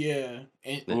 Yeah.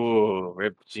 Ooh,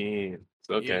 ripped jeans.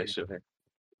 Okay, sure.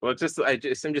 Well, I'm just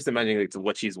imagining like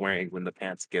what she's wearing when the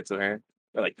pants get to her,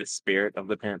 or like the spirit of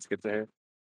the pants get to her.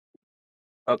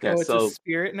 Okay, it's a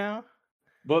spirit now.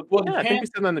 Well, yeah, I think we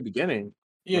said that in the beginning.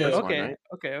 Yeah. Okay. One, right?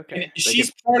 Okay. Like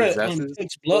she's part of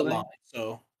Chuck's bloodline,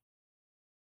 so.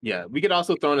 Yeah, we could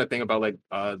also throw in a thing about like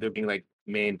there being like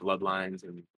main bloodlines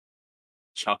and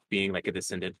Chuck being like a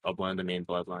descendant of one of the main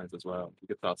bloodlines as well. We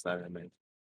could toss that in there.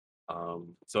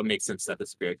 So it makes sense that the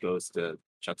spirit goes to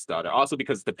Chuck's daughter. Also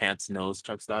because the pants knows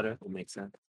Chuck's daughter, it makes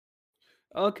sense.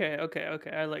 Okay.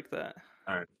 I like that.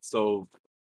 All right. So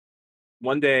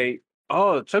one day,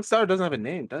 Chuck's daughter doesn't have a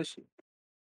name, does she?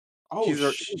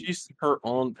 Oh, she's her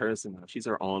own person now. She's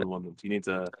her own woman. She needs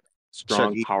a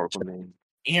strong, powerful name.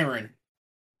 Aaron.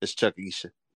 It's Chuckisha.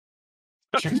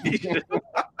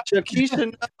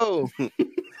 Chuckisha, no.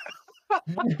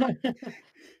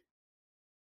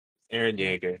 Aaron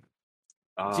Yeager.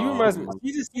 She reminds me.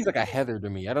 She just seems like a Heather to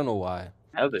me. I don't know why.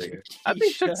 Heather. I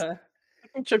think Chuck's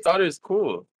daughter is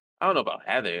cool. I don't know about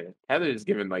Heather. Heather is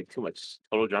giving like too much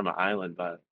Total Drama Island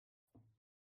vibe.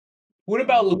 What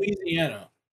about Louisiana?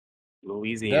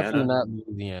 Definitely not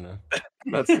Louisiana.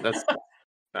 that's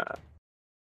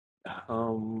what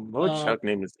would Chuck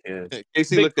name his kid?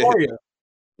 Victoria.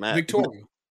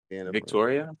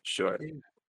 Victoria? Sure.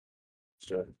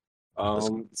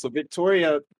 So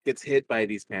Victoria gets hit by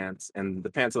these pants, and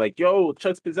the pants are like, "Yo,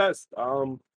 Chuck's possessed.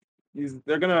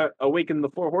 they're gonna awaken the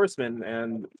four horsemen,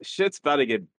 and shit's about to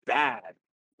get bad.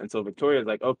 And so Victoria's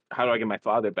like, "Oh, how do I get my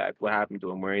father back? What happened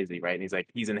to him? Where is he?" Right? And he's like,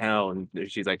 "He's in hell." And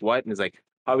she's like, "What?" And he's like,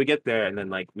 "How do we get there?" And then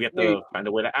like we have Wait. to find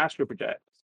a way to astral project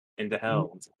into hell,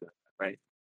 and stuff like that, right?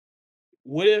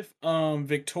 What if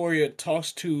Victoria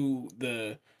talks to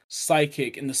the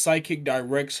psychic and the psychic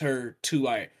directs her to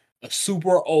like a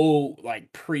super old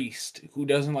like priest who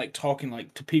doesn't like talking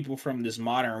like to people from this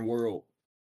modern world,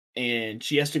 and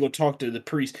she has to go talk to the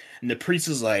priest, and the priest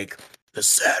is like, the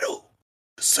saddle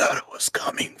is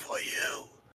coming for you.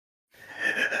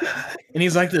 And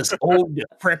he's like this old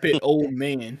decrepit old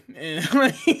man, and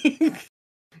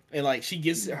like she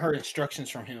gets her instructions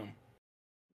from him,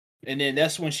 and then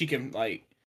that's when she can like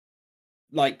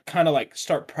kind of like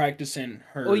start practicing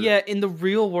her. Oh yeah, in the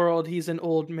real world he's an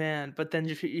old man, but then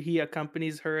he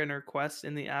accompanies her in her quest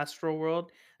in the astral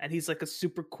world, and he's like a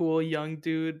super cool young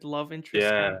dude, love interest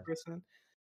kind of person.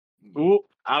 Ooh,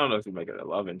 I don't know if you make it a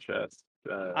love interest.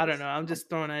 I don't know. I'm just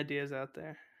throwing ideas out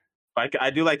there.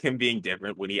 I do like him being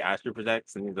different when he astral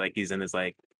projects, and he's in his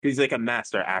like he's like a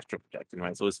master astral projecting,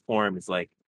 right? So his form is like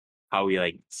how he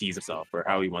like sees himself or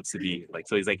how he wants to be. Like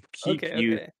so he's like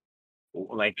Okay.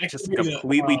 like just a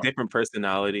completely different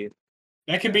personality.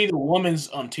 That could be the woman's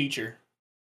teacher.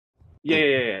 Yeah.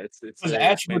 It's because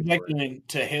astral projecting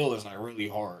to hell is like really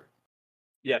hard.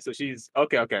 Yeah, so she's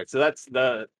okay. So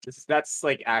that's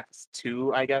like Act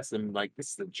 2, I guess, and like this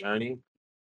is the journey.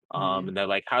 And they're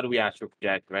like, how do we astral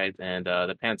project, right? And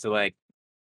the pants are like,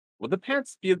 would the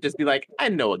pants just be like, I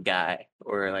know a guy,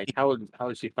 or like how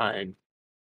would she find?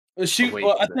 I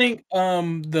think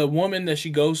the woman that she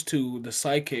goes to, the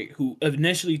psychic, who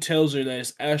initially tells her that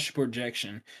it's astral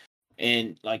projection,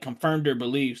 and like confirmed her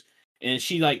beliefs, and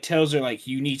she like tells her like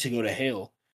you need to go to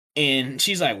hell, and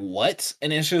she's like what?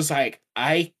 And then she's like,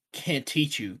 I can't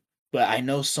teach you, but I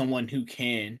know someone who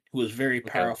can, who is very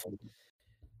powerful.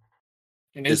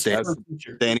 And it's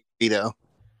Danny DeVito.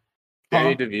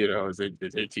 Danny DeVito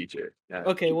is a teacher. Yeah.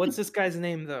 Okay, what's this guy's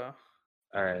name though?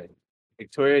 All right,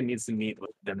 Victoria needs to meet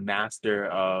with the master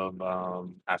of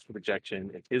astral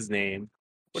projection. And his name.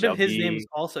 What if his name is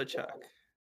also Chuck?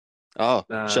 Oh,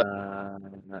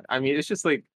 I mean, it's just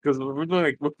like because we're doing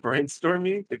like we're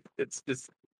brainstorming. It's just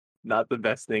not the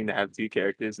best thing to have two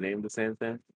characters named the same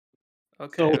thing.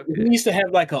 Okay, so it needs to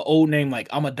have like an old name like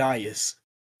Amadeus.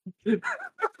 Jebediah.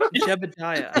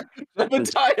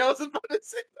 Jebediah, I was about to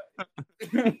say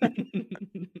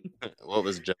that. What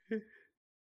was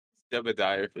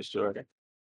Jebediah for sure.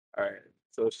 All right,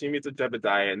 so she meets with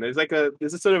Jebediah, and there's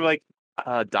a sort of like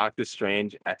Doctor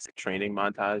Strange-esque training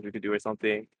montage we could do or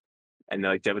something. And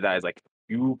like Jebediah is like,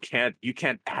 you can't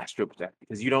astral project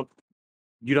because you don't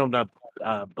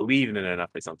believe in it enough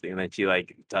or something. And then she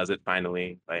like does it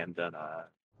finally, and then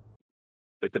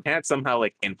like the pants somehow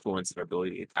like influence her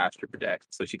ability to astral project,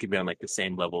 so she could be on like the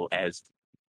same level as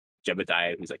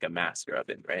Jebediah, who's like a master of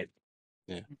it, right?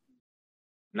 Yeah.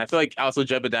 And I feel like also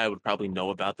Jebediah would probably know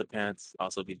about the pants,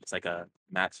 also be just like a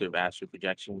master of astral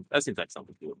projection. That seems like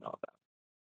something he would know about.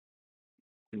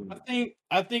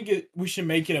 I think we should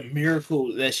make it a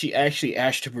miracle that she actually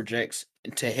astral projects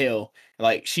into hell.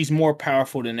 Like she's more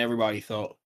powerful than everybody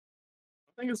thought.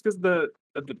 I think it's because the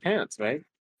pants, right?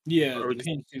 Yeah, the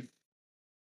pants too.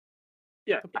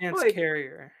 Yeah, the pants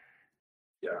carrier.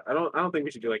 Yeah, I don't think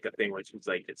we should do like a thing where she's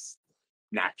like it's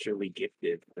naturally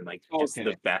gifted and like just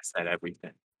the best at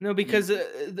everything. No, because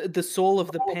the soul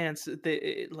of the pants,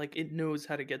 it knows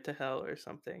how to get to hell or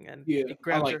something, and it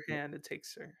grabs her hand and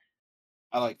takes her.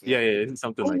 I like that. Yeah,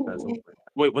 something like that.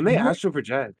 Wait, when they astral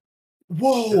project,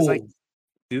 whoa! It's like,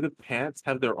 do the pants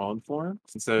have their own form?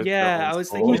 I was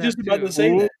thinking just about to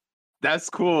say that. That's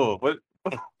cool. What?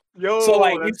 Yo, so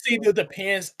like you see what the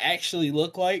pants actually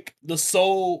look like, the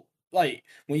soul, like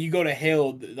when you go to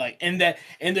hell, like in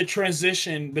the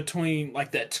transition between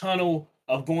like that tunnel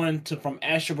of going from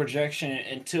astral projection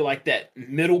into like that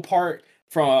middle part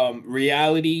from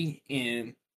reality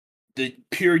and the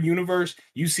pure universe,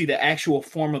 you see the actual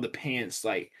form of the pants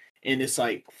like in this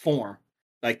like form,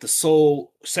 like the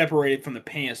soul separated from the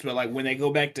pants, but like when they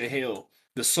go back to hell,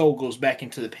 the soul goes back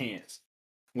into the pants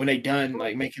when they done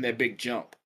like making that big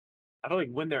jump. I feel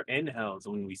like when they're in hell is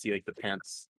when we see like the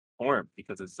pants form,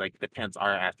 because it's like the pants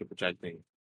are astral projecting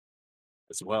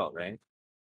as well, right?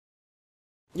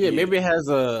 Yeah, maybe it has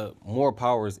more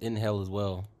powers in hell as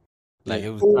well. Like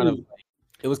it was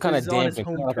kind of damp and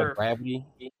kind of like a gravity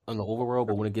on the overworld,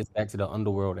 but when it gets back to the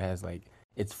underworld, it has like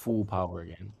its full power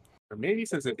again. Or maybe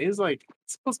since it is like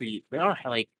it's supposed to be, they are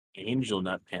like angel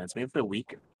nut pants. Maybe if they're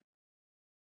weaker.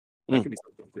 That could be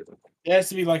something too. It has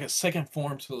to be like a second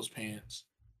form to those pants.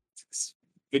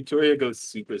 Victoria goes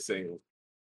Super Saiyan.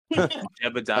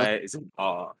 Jebediah is in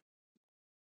awe.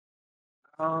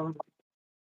 Um,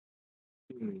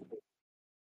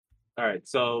 All right,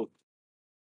 so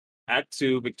Act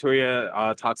 2,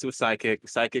 Victoria talks to a psychic.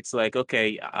 Psychic's like,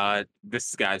 okay,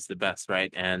 this guy's the best,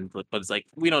 right? But it's like,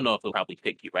 we don't know if he'll probably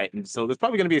pick you, right? And so there's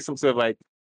probably going to be some sort of like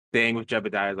thing with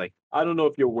Jebediah, like, I don't know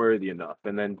if you're worthy enough.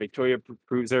 And then Victoria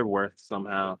proves her worth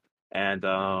somehow. And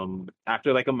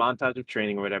after like a montage of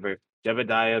training or whatever,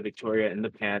 Jebediah, Victoria, and the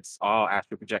Pants all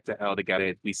astral project to hell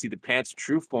together. We see the Pants'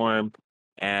 true form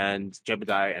and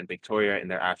Jebediah and Victoria in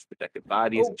their astral projected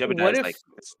bodies. And Jebediah's like,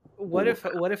 what if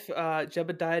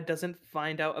Jebediah doesn't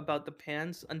find out about the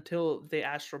Pans until they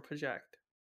astral project?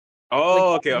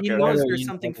 Oh, like, okay. He knows there's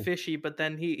something fishy, but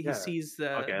then he sees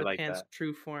the like Pans' that.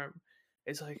 true form.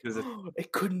 It's like,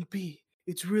 it couldn't be.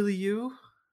 It's really you.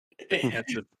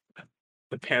 The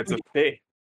Pants of Faith.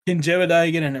 Can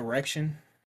Jebediah get an erection?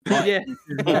 Yeah.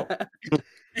 What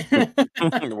an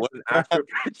astral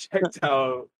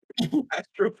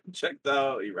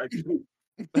projectile erection.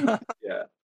 Yeah.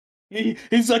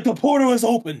 He's like, the portal is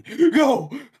open. Go.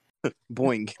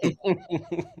 Boing.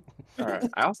 All right.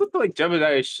 I also feel like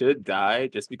Jebediah should die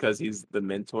just because he's the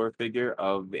mentor figure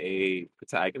of a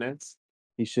protagonist.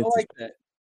 He should. I like that.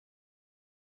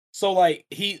 So like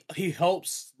he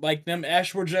helps like them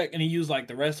astral project, and he used like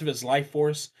the rest of his life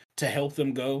force to help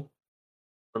them go,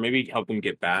 or maybe help them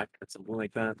get back or something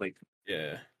like that. Like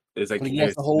it's like he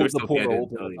has to hold the portal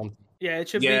open. Yeah, it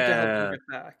should be to help them get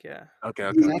back. Yeah. Okay.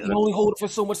 I can only hold it for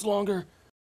so much longer.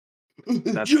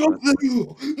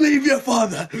 Leave your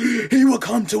father. He will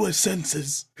come to his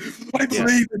senses. I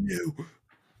believe in you.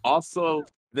 Also,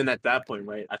 then at that point,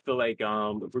 right? I feel like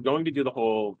if we're going to do the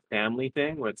whole family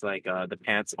thing, where it's like the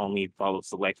Pants only follow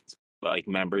select like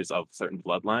members of certain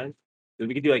bloodlines, then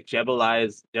we could do like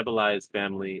Jebediah's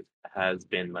family has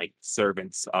been like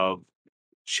servants of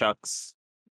Chuck's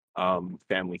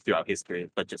family throughout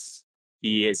history, but just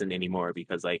he isn't anymore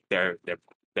because like their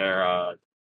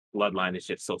bloodline is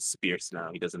just so sparse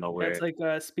now. He doesn't know where. It's like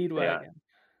Speedwagon.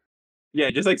 Yeah,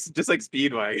 just like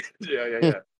Speedwagon.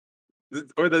 yeah.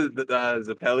 Or the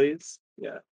Zappellis.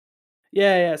 Yeah.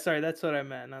 Sorry, that's what I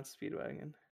meant, not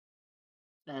Speedwagon.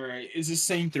 All right, is this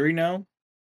same 3 now?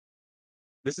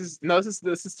 This is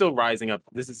still rising up.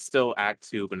 This is still Act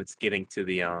 2, but it's getting to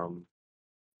the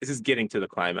This is getting to the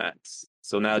climax.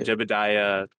 So now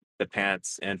Jebediah, the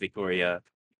Pants, and Victoria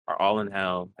are all in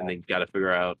hell, and they got to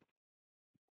figure out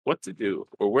what to do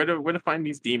or where to find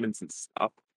these demons and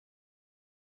stuff.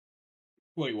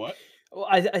 Wait, what? Well,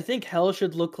 I think hell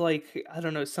should look like, I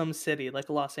don't know, some city like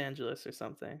Los Angeles or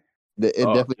something.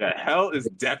 Hell is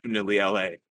definitely LA.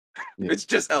 Yeah. It's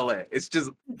just LA. It's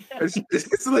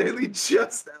literally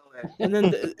just LA. And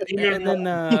then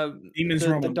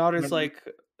the daughter's like,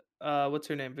 what's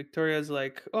her name? Victoria's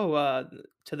like, to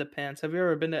the Pants. Have you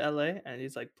ever been to LA? And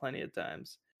he's like, plenty of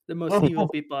times. The most evil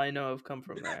people I know have come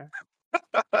from there.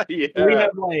 Yeah. We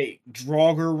have like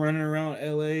Draugr running around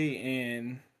LA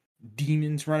and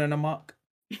demons running amok.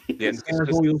 Yeah,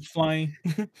 gargoyles flying.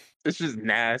 It's just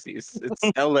nasty. It's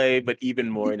LA, but even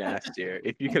more nastier.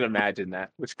 If you can imagine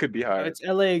that, which could be hard. It's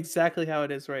LA exactly how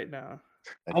it is right now.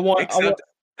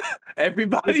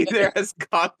 Everybody there has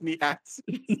Cockney accents.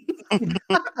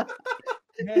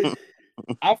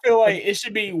 I feel like it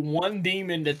should be one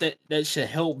demon that should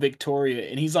help Victoria,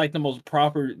 and he's like the most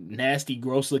proper, nasty,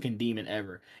 gross-looking demon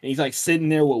ever. And he's like sitting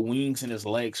there with wings and his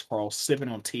legs crossed, sipping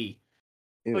on tea.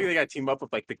 Look, they got to team up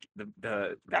with like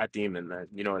that demon. Then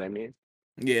you know what I mean?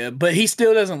 Yeah, but he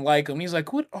still doesn't like him. He's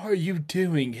like, "What are you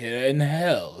doing here in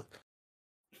hell?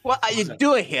 What are you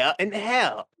doing here in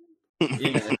hell?"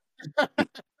 Yeah.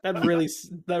 That really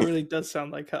does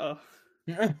sound like hell.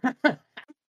 Yeah.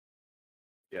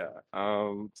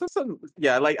 I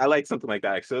like something like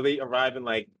that. So they arrive in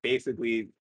like basically,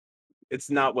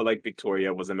 it's not what like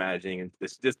Victoria was imagining.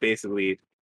 It's just basically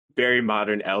very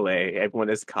modern LA. Everyone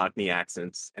has Cockney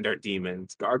accents and they're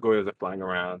demons. Gargoyles are flying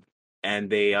around, and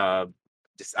they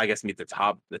just I guess meet the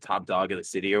top dog of the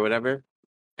city or whatever.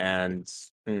 And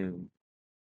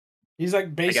he's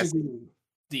like basically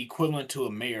the equivalent to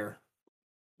a mayor.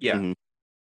 Yeah. Mm-hmm.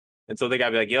 And so they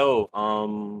gotta be like, yo,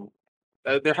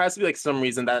 there has to be like some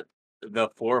reason that the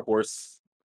four horse,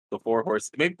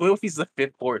 maybe what if he's the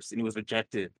fifth horse and he was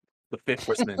rejected, the fifth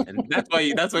horseman, and that's why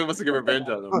he wants to get revenge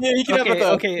on him. Yeah, he can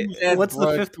have what's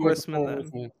the fifth horseman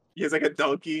then? He has like a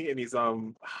donkey, and he's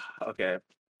okay.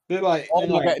 They're like,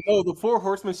 no, the four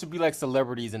horsemen should be like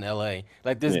celebrities in LA.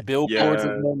 Like there's billboards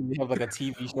of them. They have like a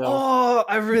TV show. Oh,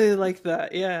 I really like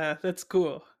that. Yeah, that's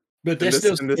cool. But they're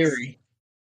still scary.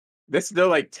 They're still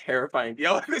like terrifying.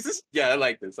 Yo, I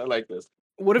like this.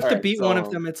 What if to Alright, beat so, one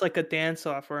of them, it's like a dance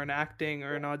off or an acting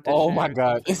or an audition? Oh my or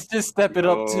god, something? it's just Step It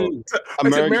Up too.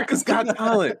 America's Got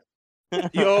Talent.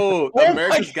 Yo,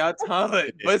 America's Got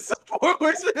Talent. But Four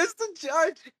Horsemen is the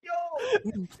judge.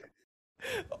 Yo.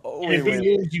 Oh, And if wait. it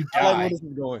is, you I like die. where this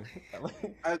is going.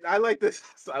 I like this.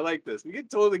 I like this. We can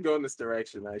totally go in this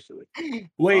direction, actually.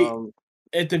 Wait,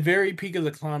 at the very peak of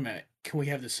the climax, can we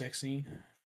have the sex scene?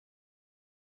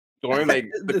 During like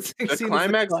The sex the scene is the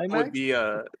climax would climax? be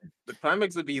the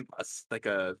climax would be like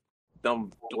a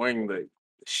dumb during the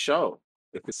show.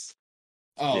 If it's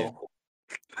Oh,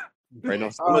 Right now.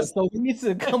 So we need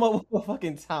to come up with a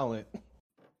fucking talent.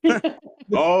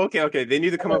 oh, okay. They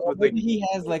need to come up with like. Maybe he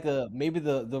has like a maybe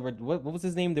the what was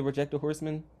his name? The Rejected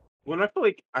Horseman. When I feel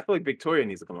like Victoria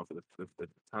needs to come up with the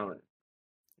talent.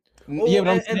 Oh, Yeah, but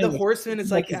I'm and saying, the like, horseman is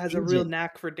he's like his has a real agent.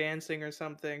 knack for dancing or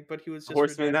something, but he was just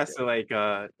Horseman has rejected. to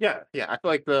like yeah. I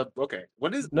feel like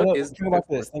what is No, what is think about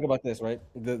this. Think about this, right?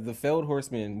 The failed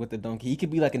horseman with the donkey, he could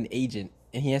be like an agent,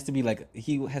 and he has to be like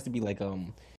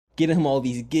getting him all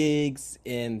these gigs,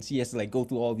 and he has to like go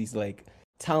through all these like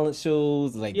talent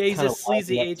shows, like Yeah, he's a kinda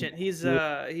sleazy rise up agent. to-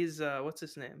 He's what's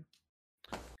his name?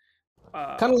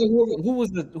 kind of like who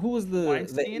was the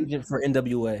Weinstein? agent for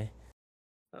NWA?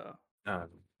 Oh.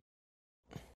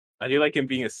 I do like him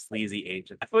being a sleazy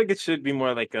agent. I feel like it should be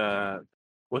more like a.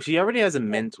 Well, she already has a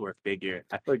mentor figure.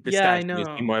 I feel like this Yeah, guy I should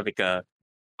just be know. more of like a.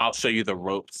 I'll show you the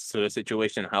ropes to the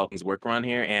situation, how things work around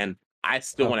here, and I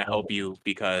still want to Okay. help you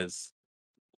because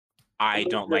I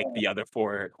don't like the other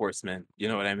four horsemen. You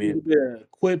know what I mean? the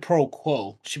quid pro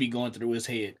quo should be going through his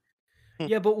head.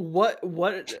 Yeah, but what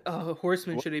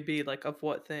horseman should he be? Like of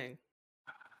what thing?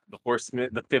 The horseman,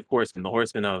 the fifth horseman, the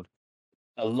horseman of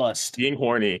A lust. being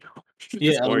horny.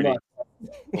 Yeah, Just a horny. lust.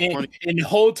 And the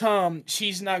whole time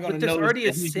she's not gonna But there's notice already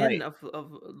a that he's sin like,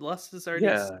 of lust is already a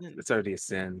Yeah, sin. it's already a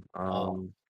sin.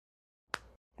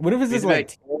 What if it's He's just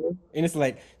like terror, and it's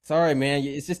like, sorry, man,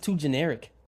 it's just too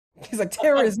generic. He's like,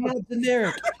 terror is not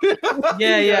generic.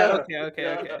 Yeah, okay.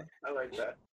 I like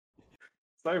that.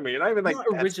 Sorry, man. You're not even like Not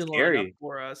that original scary. enough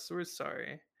for us. We're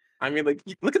sorry. I mean, like,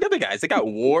 look at the other guys. They got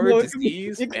war, No, it could be-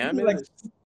 disease, it could be famine. like-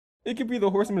 It could be the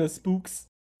horseman of spooks.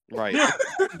 Right.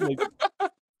 Like,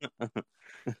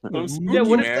 Those spooky Yeah,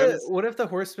 mans. what if the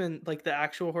horsemen, like the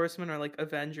actual horsemen, are like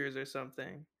Avengers or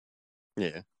something?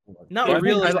 Yeah. Not Yeah,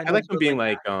 real. I Avengers, like them but, being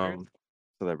like actors.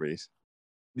 Celebrities.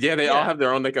 yeah, they all Yeah. have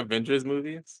their own like Avengers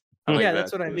movies. I like Yeah, that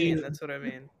that's what I too. mean. That's what I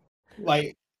mean.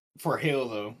 like for hell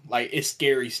though. Like it's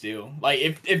scary still. Like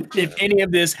if any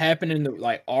of this happened in the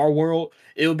like our world,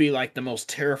 it would be like the most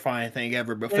terrifying thing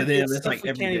ever. But for them, it's stuff like we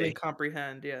every can't even day.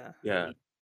 comprehend. Yeah. Yeah.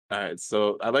 All right,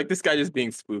 so I like this guy just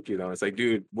being spooky though. It's like,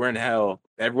 dude, we're in hell.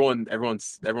 Everyone's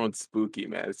spooky,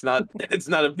 man. It's not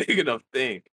a big enough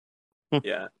thing.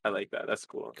 Yeah, I like that. That's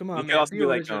cool. Come You on, could man, also be be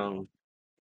like original.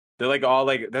 they're all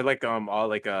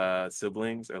like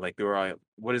siblings or like they were all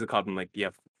what is it called when like you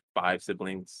have 5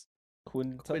 siblings all at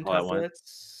once.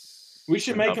 Quintuplets. We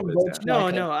should make them Quintuplets, both. No,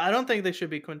 like no, I don't think they should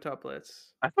be quintuplets.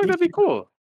 I think that'd be cool.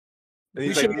 And We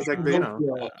he's should like, make you them know,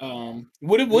 both,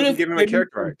 what if we could give him a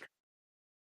character arc.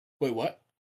 Wait, what?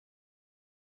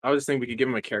 I was just thinking we could give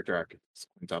him a character arc.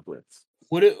 Quintuplets.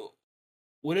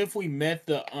 What if we met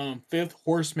the fifth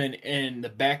horseman in the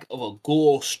back of a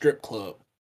ghoul strip club?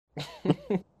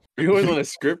 We always want a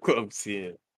script club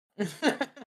scene.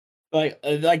 like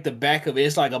the back of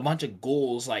it's like a bunch of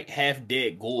ghouls, like half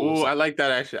dead ghouls. Oh, I like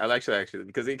that actually. I like that actually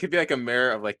because it could be like a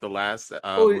mirror of like the last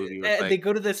movie. they Like,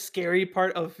 go to the scary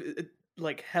part of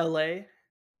like Hell. Yeah.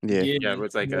 yeah, where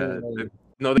it's like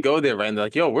no, they go there right and they're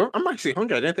like, "Yo, I'm actually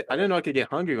hungry. I didn't know I could get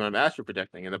hungry when I'm astral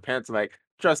projecting." And the parents are like,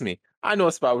 "Trust me, I know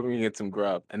a spot where we can get some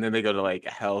grub." And then they go to like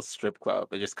Hell Strip Club.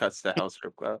 It just cuts to Hell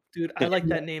Strip Club. Dude, I like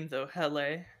that name though, Hell.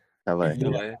 LA.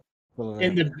 Yeah.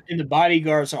 And the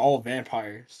bodyguards are all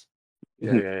vampires.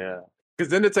 Yeah.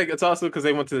 Because then it's also because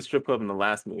they went to the strip club in the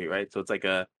last movie, right? So it's like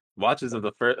watches of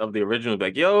the original,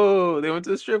 like, "Yo, they went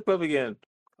to the strip club again."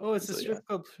 Oh, it's a So, strip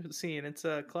club scene. It's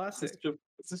a classic.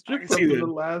 It's a strip can club see from that.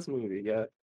 the last movie. Yeah.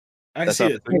 I That's see how-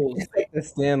 the ghouls. It's like the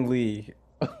Stan Lee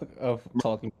of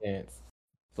Talking Dance.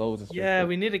 So always a strip Yeah, club.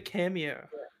 we need a cameo.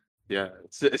 Yeah.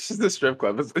 It's just a strip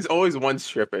club. It's always one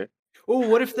stripper. Oh,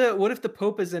 what if the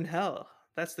Pope is in hell?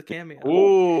 That's the cameo.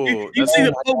 Oh, You that's see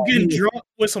the Pope getting drunk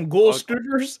with some ghoul Okay.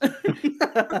 strippers? He's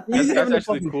that's having a actually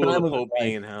fucking cool. time The of his Pope life.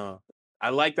 being in hell. I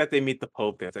like that they meet the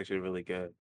Pope. That's actually really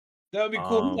good. That would be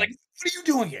cool. He's like, what are you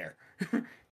doing here?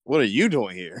 What are you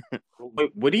doing here?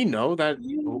 Wait, would he know that?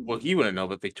 Well, he wouldn't know,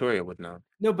 but Victoria would know.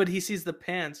 No, but he sees the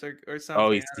pants or something.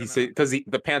 Oh, I don't know. because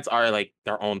the pants are like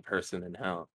their own person in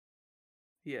hell.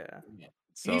 Yeah.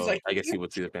 So He's like, I guess he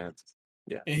would see the pants.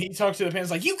 And he talks to the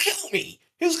parents like, you killed me.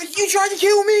 He was like, "You tried to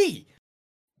kill me."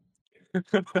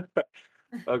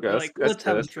 Okay, Like, let's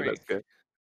have a drink. That's good.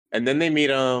 And then they meet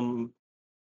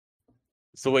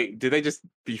So wait, do they just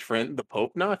befriend the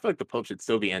Pope now? I feel like the Pope should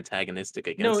still be antagonistic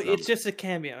against them. No, it's just a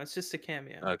cameo. It's just a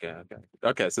cameo. Okay.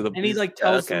 So and he like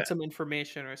tells them some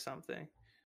information or something.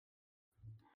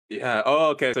 Yeah. Oh,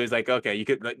 okay. So he's like, okay, you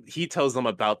could. Like, he tells them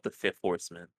about the Fifth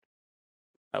Horseman.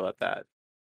 How about that?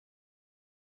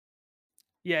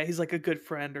 Yeah, he's like a good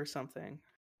friend or something.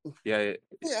 Yeah.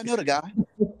 Yeah, I know the guy.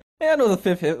 Yeah, I know the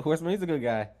Fifth Horseman. He's a good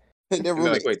guy. They're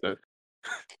roommates. Wait, though.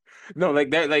 No,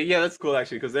 like they're like, yeah, that's cool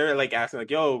actually, because they're like asking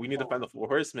like, yo, we need to find the Four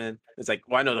Horsemen. It's like,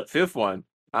 well, I know the fifth one.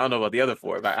 I don't know about the other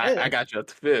four, but I got you at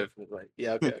the fifth. It's like,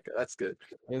 yeah, okay, that's good.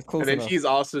 It's close And then enough. he's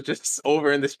also just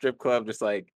over in the strip club, just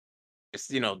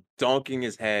donking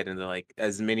his head into like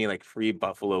as many like free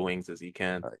buffalo wings as he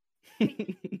can.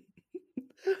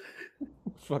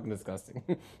 Fucking disgusting.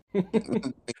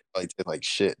 like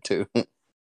shit too.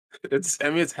 It's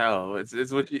hell.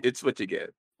 It's what you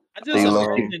get. I just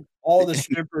imagine all the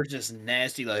strippers just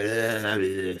nasty, like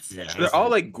they're all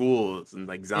like ghouls and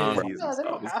like zombies. No, and they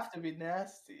stuff. don't have to be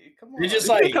nasty. Come on. They're just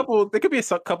There like could be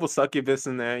a couple succubus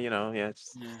in there, yeah.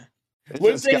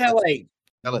 What if they had like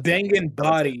skeleton. banging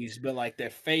bodies, but like their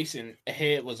face and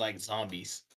head was like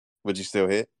zombies? Would you still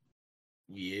hit?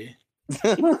 Yeah.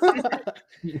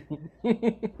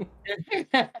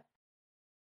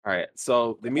 All right,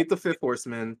 so they meet the Fifth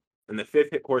Horseman, and the Fifth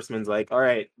Horseman's like, "All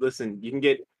right, listen, you can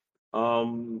get."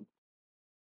 So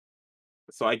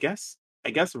I guess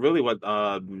really what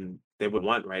they would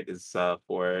want, right, is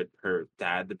for her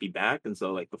dad to be back, and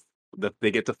so like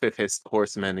they get the Fifth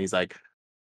Horseman. And he's like,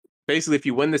 basically, if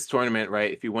you win this tournament,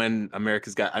 right, if you win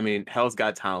Hell's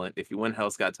Got Talent, if you win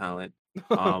Hell's Got Talent,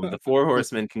 the Four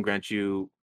Horsemen can grant you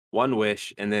one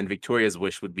wish, and then Victoria's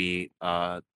wish would be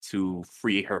to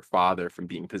free her father from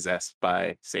being possessed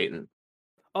by Satan.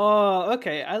 Oh,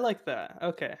 okay. I like that.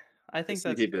 Okay. I think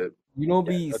that's good. You know, it'd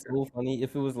be so funny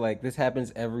if it was like this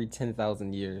happens every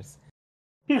 10,000 years.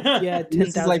 Yeah,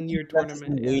 10,000 year people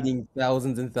tournament. actually waiting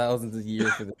thousands and thousands of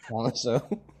years for the talent show,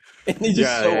 and they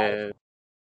just show up.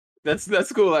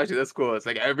 That's cool. Actually, that's cool. It's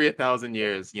like every 1,000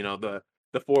 years, the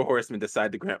Four Horsemen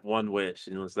decide to grant one wish,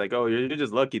 and it's like, oh, you're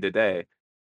just lucky today.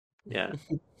 Yeah.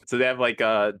 So they have like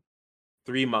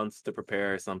 3 months to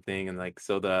prepare or something, and like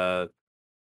so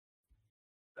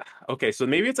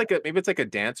maybe it's like a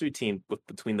dance routine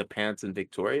between the Pants and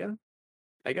Victoria,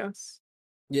 I guess.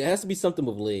 Yeah, it has to be something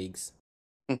with legs.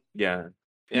 Yeah,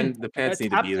 and the Pants need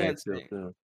to be there dancing.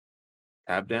 too.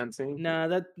 Tap dancing? Nah,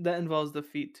 that involves the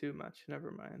feet too much.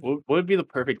 Never mind. What would be the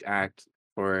perfect act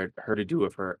for her to do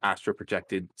with her astral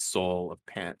projected soul of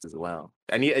Pants as well?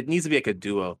 It needs to be like a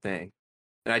duo thing.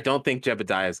 And I don't think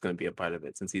Jebediah is going to be a part of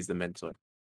it since he's the mentor.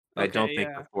 I don't think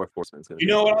the Fourth Horseman is going to be.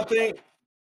 You know what I think?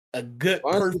 A good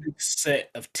perfect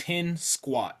set of 10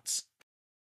 squats.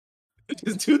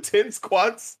 Just do 10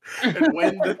 squats and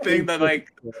win the thing that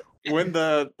win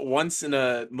the once in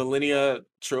a millennia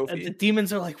trophy. And the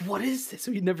demons are like, what is this?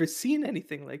 We've never seen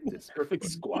anything like this. Perfect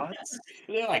squats.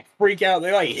 They like freak out.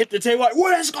 They like hit the table like,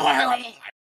 what is going on?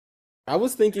 I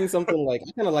was thinking something like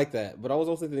I kind of like that, but I was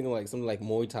also thinking like something like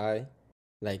Muay Thai,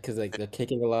 like because like they're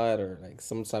kicking a lot or like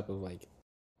some type of like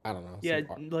I don't know. Yeah,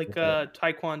 like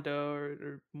Taekwondo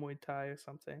or Muay Thai or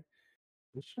something.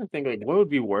 I'm trying to think like what would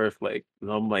be worth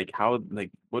how what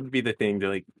would be the thing to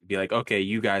like be like, okay,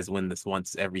 you guys win this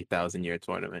once every 1,000-year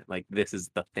tournament. Like this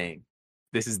is the thing.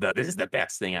 This is the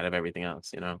best thing out of everything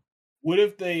else, What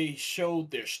if they showed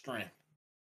their strength?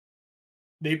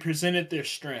 They presented their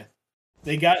strength.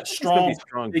 They got strong.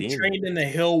 They trained in the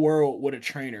Hell World with a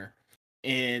trainer,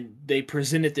 and they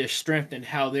presented their strength and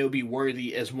how they'll be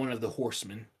worthy as one of the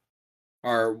horsemen,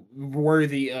 or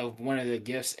worthy of one of the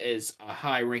gifts as a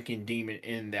high-ranking demon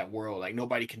in that world. Like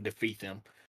nobody can defeat them.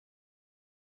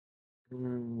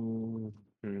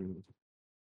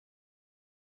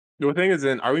 The thing is,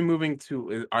 are we moving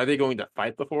to? Are they going to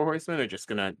fight the Four Horsemen, or just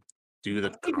gonna do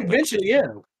the? Eventually, yeah.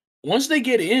 Once they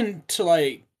get into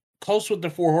like close with the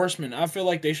Four Horsemen, I feel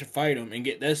like they should fight them and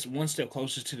get that's one step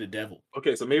closer to the devil.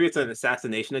 Okay, so maybe it's an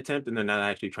assassination attempt, and they're not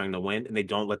actually trying to win, and they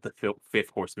don't let the Fifth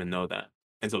Horseman know that,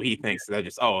 and so he thinks they're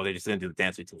just gonna do the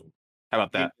dance routine. How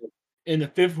about that? And the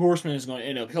Fifth Horseman is going to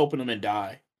end up helping them and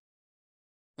die.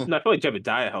 No, I feel like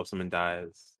Jebediah helps him and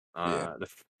dies. The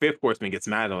Fifth Horseman gets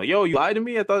mad. Like, yo, you lied to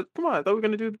me. I thought we were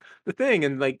gonna do the thing,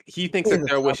 and like he thinks that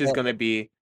their wish is gonna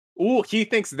be. He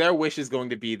thinks their wish is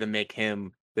going to be to make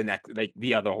him the next, like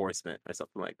the other horseman or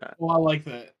something like that. Well, I like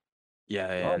that.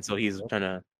 Yeah, and so he's trying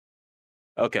to.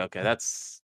 Okay,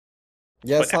 that's.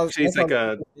 Yes, actually, it's like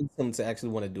him to actually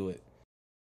want to do it.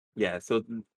 Yeah, so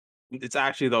it's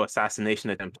actually the assassination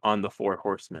attempt on the Four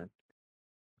Horsemen,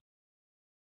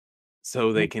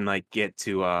 so they can like get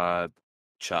to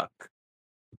Chuck,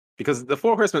 because the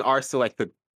Four Horsemen are still like the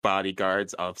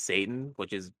bodyguards of Satan,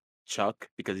 which is Chuck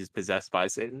because he's possessed by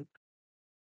Satan.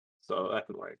 So that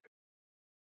can work.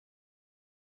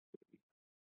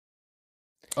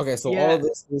 Okay, so all of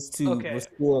this is to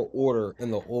restore order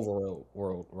in the overall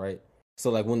world, right?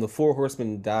 So like when the Four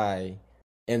Horsemen die,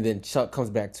 and then Chuck comes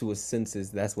back to his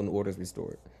senses, that's when order is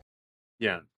restored.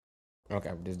 Yeah. Okay,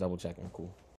 I'm just double checking.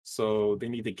 Cool. So they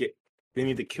need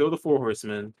to kill the Four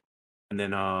Horsemen, and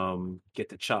then get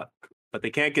to Chuck, but they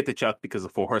can't get to Chuck because the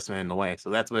Four Horsemen are in the way. So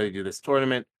that's why they do this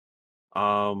tournament.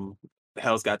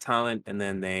 Hell's Got Talent, and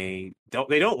then they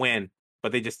don't win,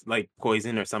 but they just like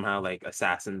poison or somehow like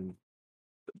assassinate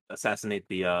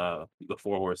the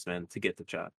Four Horsemen to get to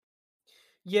Chuck.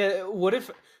 Yeah, what if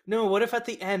at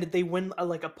the end they win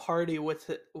like a party with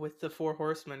the Four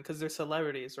Horsemen because they're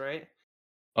celebrities, right?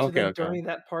 So Okay. During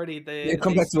that party, they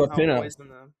come back to a penthouse.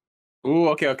 Ooh,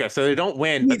 okay. So they don't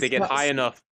win, but they get high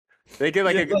enough. They get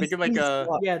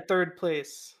like third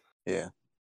place. Yeah.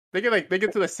 They get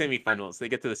to the semifinals. They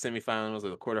get to the semifinals or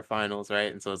the quarterfinals,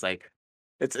 right? And so it's like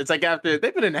after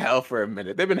they've been in hell for a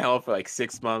minute. They've been in hell for like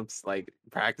 6 months, like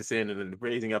practicing and then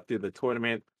raising up to the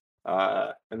tournament.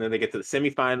 And then they get to the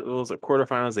semifinals or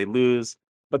quarterfinals, they lose,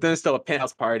 but then it's still a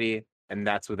penthouse party, and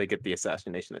that's where they get the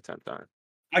assassination attempt on.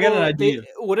 I got an idea.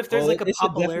 What if there's like a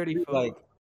popularity photo?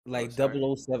 Like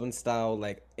 007 style,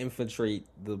 like infiltrate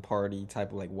the party type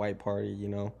of like white party, you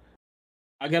know?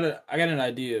 I got an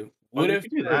idea. What if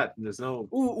you do that? There's no.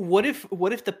 What if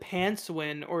the pants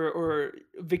win or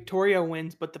Victoria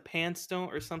wins, but the pants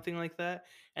don't, or something like that,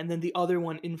 and then the other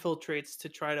one infiltrates to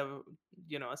try to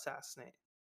assassinate.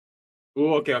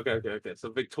 Oh, okay.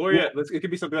 So Victoria, it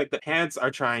could be something like the pants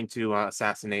are trying to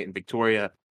assassinate, and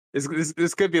Victoria.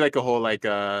 This could be like a whole like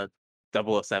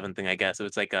 007 thing, I guess. So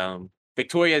it's like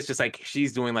Victoria is just like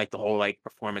she's doing like the whole like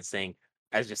performance thing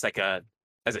as just like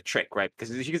as a trick, right?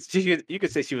 Because you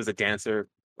could say she was a dancer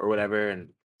or whatever, and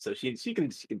so she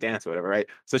can dance or whatever, right?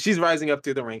 So she's rising up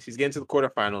through the ranks. She's getting to the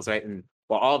quarterfinals, right? And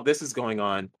while all of this is going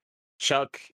on,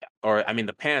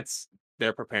 the pants,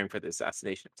 they're preparing for the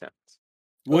assassination attempt.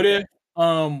 What if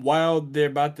while they're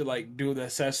about to like do the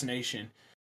assassination,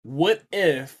 what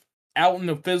if out in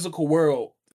the physical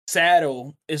world,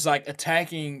 Saddle is like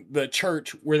attacking the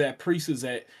church where that priest is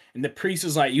at, and the priest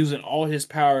is like using all his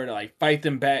power to like fight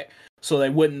them back so they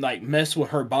wouldn't like mess with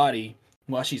her body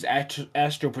while she's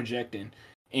astral projecting,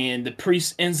 and the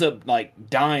priest ends up like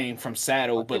dying from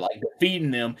Saddle, but like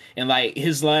defeating them, and like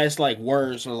his last like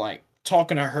words are like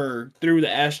talking to her through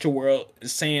the astral world,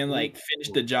 saying like finish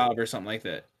the job or something like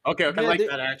that. Okay, I like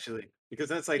that actually, because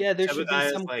that's like there should be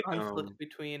some conflict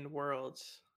between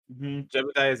worlds.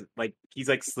 Jebediah is like he's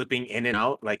like slipping in and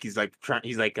out, like he's like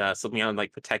slipping out and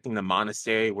like protecting the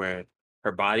monastery where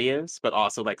her body is, but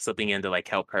also like slipping in to like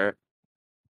help her.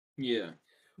 Yeah.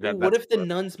 What if the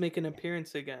nuns make an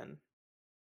appearance again?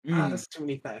 That's too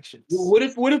many factions. What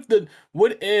if like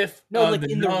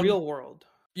in the real world?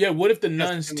 Yeah, what if the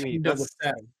nuns teamed up with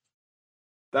Saddle?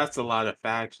 That's a lot of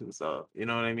factions, though. You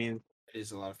know what I mean? It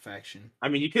is a lot of faction. I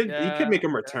mean, you could make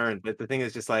him return, but the thing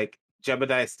is just like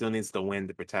Jebediah still needs to win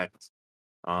to protect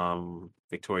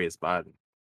Victoria's body.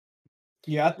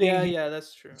 Yeah, I think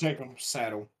that's true. Take him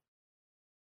Saddle.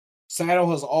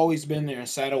 Saddle has always been there, and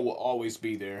Saddle will always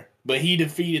be there. But he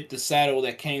defeated the Saddle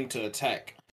that came to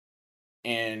attack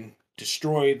and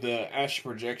destroy the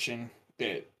astral projection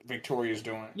that Victoria's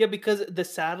doing. Yeah, because the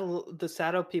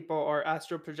saddle people are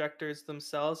astral projectors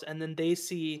themselves, and then they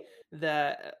see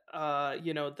that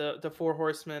the Four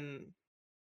Horsemen,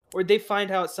 or they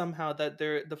find out somehow that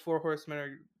the Four Horsemen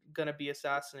are gonna be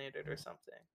assassinated or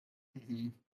something. Mm-hmm.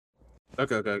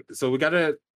 Okay. So we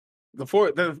gotta the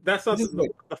Four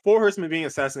Horsemen being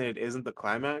assassinated isn't the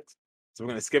climax, so we're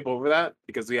gonna skip over that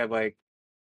because we have we're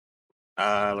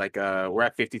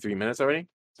at 53 minutes already.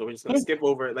 So we're just gonna skip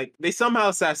over. Like they somehow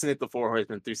assassinate the Four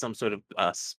Horsemen through some sort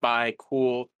of spy,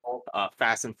 cool,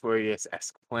 Fast and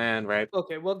Furious-esque plan, right?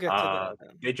 Okay, we'll get to that.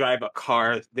 Then. They drive a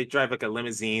car. They drive like a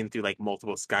limousine through like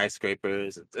multiple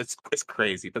skyscrapers. It's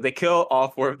crazy, but they kill all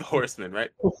four of the Horsemen,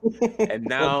 right? And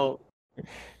now,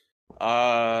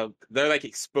 they're like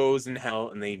exposed in hell,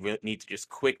 and they need to just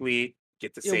quickly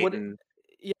get to Satan.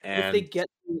 If they get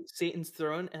to Satan's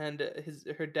throne, and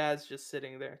her dad's just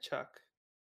sitting there, Chuck.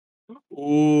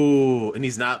 Ooh, and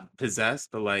he's not possessed,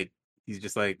 but like he's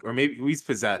just like, or maybe he's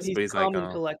possessed, but he's calm like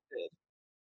and collected.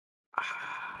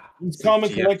 He's calm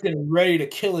and collected and ready to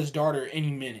kill his daughter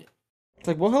any minute. It's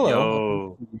like, well, hello.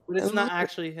 Yo. But it's not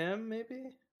actually him,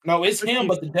 maybe? No, it's him,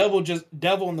 but the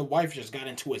devil and the wife just got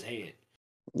into his head.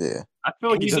 Yeah. I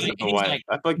feel like he doesn't the wife.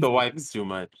 I feel like the wife is too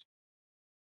much.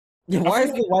 Yeah, why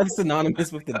is the wife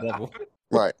synonymous with the devil?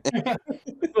 Right. I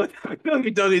feel like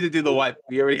you don't need to do the wife.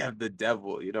 We already have the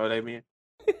devil. You know what I mean?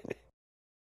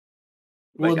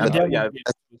 Well, Like, the devil. yeah.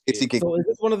 So is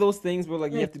this one of those things where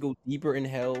like you have to go deeper in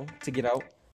hell to get out?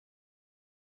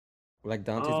 Like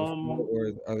Dante's Inferno,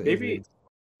 or maybe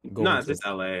no, it's just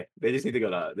LA. They just need to go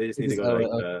to. They just need to go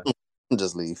to like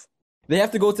just leave. They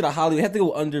have to go to the Hollywood. They have to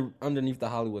go underneath the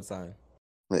Hollywood sign.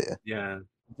 Yeah. Yeah.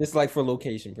 Just like for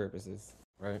location purposes,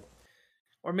 right?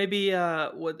 Or maybe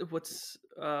what's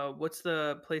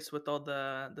the place with all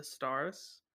the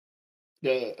stars?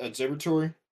 The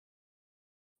observatory.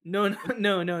 No. The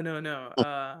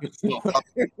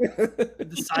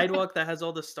sidewalk that has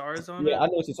all the stars on it. Yeah, I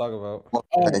know what you're talking about.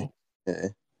 Oh. Yeah.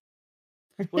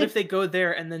 What if they go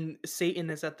there and then Satan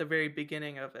is at the very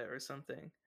beginning of it or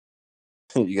something?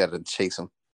 You got to chase him.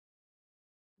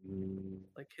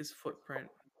 Like his footprint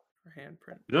or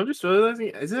handprint. You know, I'm just realizing,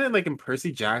 isn't it like in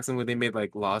Percy Jackson where they made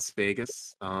like Las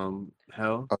Vegas,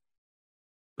 hell?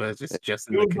 But it's just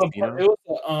in the casino.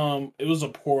 It was a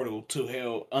portal to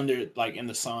hell under, like, in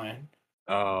the sign.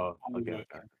 Oh, okay.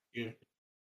 Yeah.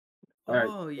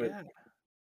 Oh, yeah.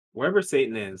 Wherever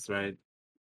Satan is, right?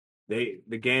 The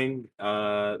gang,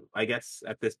 I guess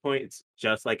at this point it's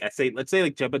just like let's say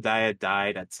like Jebediah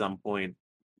died at some point,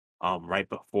 right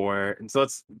before, and so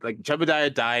it's like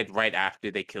Jebediah died right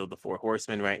after they killed the 4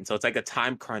 horsemen, right? And so it's like a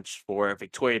time crunch for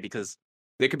Victoria because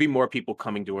there could be more people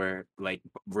coming to her like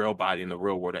real body in the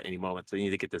real world at any moment. So they need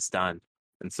to get this done,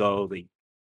 and so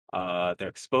they're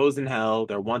exposed in hell.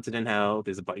 They're wanted in hell.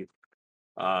 There's a bunch.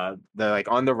 They're like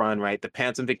on the run, right? The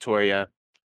Pants and Victoria.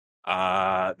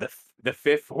 The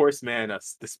 5th horseman,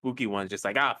 the spooky one, just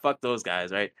like fuck those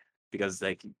guys, right? Because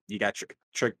like you got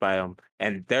tricked by them,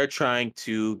 and they're trying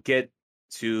to get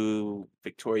to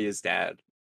Victoria's dad,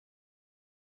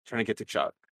 trying to get to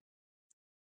Chuck.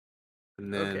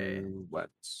 And then what?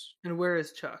 And where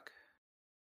is Chuck?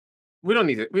 We don't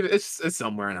need it. It's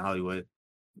somewhere in Hollywood.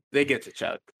 They get to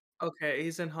Chuck. Okay,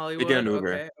 he's in Hollywood. They get an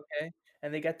Uber. Okay.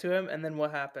 And they get to him, and then what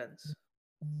happens?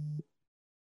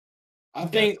 I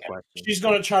think she's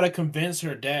gonna try to convince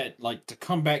her dad, like, to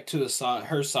come back to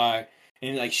her side,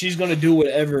 and like she's gonna do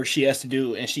whatever she has to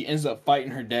do, and she ends up fighting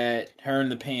her dad, her in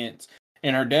the pants,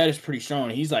 and her dad is pretty strong.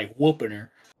 He's like whooping her,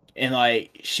 and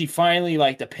like she finally,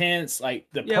 like, the pants, like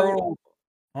the pearl.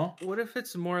 What if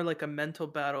it's more like a mental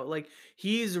battle? Like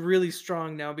he's really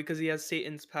strong now because he has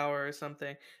Satan's power or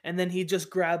something, and then he just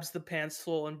grabs the pants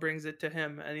full and brings it to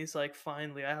him, and he's like,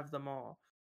 "Finally, I have them all."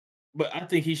 But I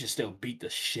think he should still beat the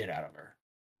shit out of her.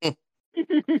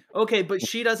 Okay, but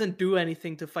she doesn't do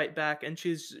anything to fight back, and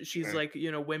she's like,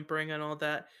 whimpering and all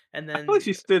that, and then I feel like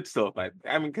she stood still fight.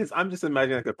 I mean, because I'm just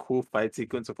imagining like a cool fight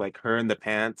sequence of like her in the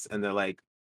pants, and they're like,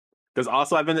 because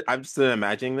also I'm just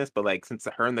imagining this, but like since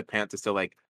her and the pants are still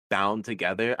like bound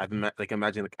together, I've been like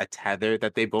imagining like a tether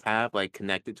that they both have like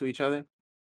connected to each other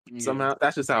somehow.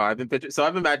 That's just how I've been picturing. So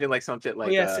I've been imagining like some shit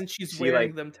like since she's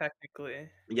wearing them technically.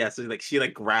 Yeah, so like she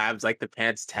like grabs like the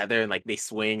pants tether and like they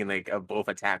swing and like both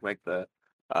attack like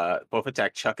both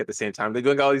attack Chuck at the same time. They're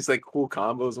doing all these like cool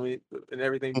combos and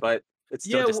everything, but it's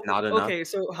still just not enough. Okay,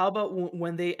 so how about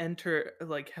when they enter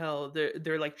like hell,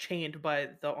 they're like chained by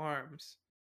the arms,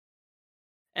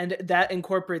 and that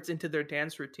incorporates into their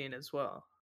dance routine as well.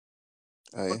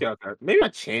 Okay. Maybe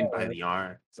not chained by the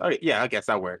arm. Sorry, yeah, I guess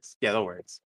that works. Yeah, that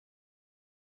works.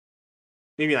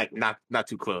 Maybe like not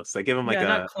too close. Like give them like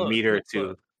a meter or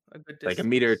two, like a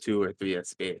meter or 2 or 3 of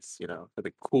space. For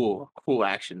the cool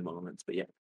action moments. But yeah.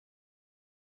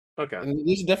 Okay. And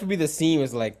this should definitely be the scene.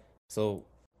 Is like, so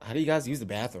how do you guys use the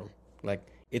bathroom? Like,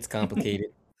 it's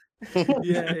complicated.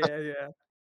 Yeah.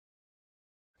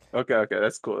 Okay,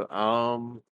 that's cool.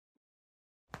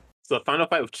 So final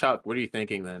fight with Chuck. What are you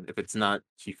thinking then? If it's not,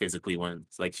 she physically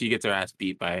wins. Like she gets her ass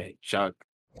beat by Chuck.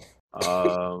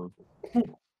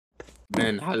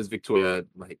 Then how does Victoria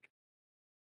like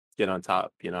get on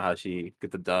top? How she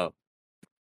get the dub?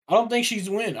 I don't think she's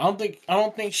win. I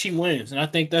don't think she wins, and I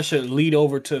think that should lead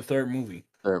over to the third movie.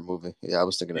 Yeah, I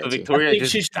was thinking that too. Victoria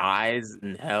just dies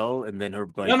in hell, and then her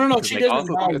like, no. She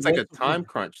doesn't also, it's like a time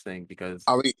crunch thing because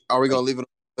are we gonna leave it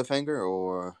on cliffhanger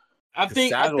or? I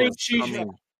think she's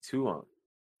coming too long.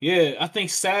 Yeah, I think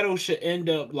Sato should end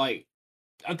up like.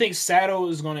 I think Sato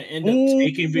is gonna end up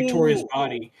taking Victoria's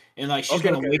body, and like she's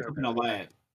gonna wake up in a lab.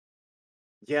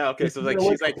 Yeah, okay, so like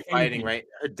she's like fighting, right?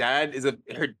 Her dad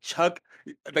her Chuck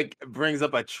like brings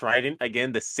up a trident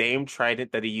again, the same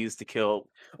trident that he used to kill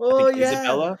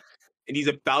Isabella. and he's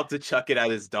about to chuck it at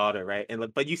his daughter, right?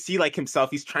 And but you see like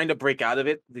himself, he's trying to break out of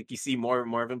it. Like you see more and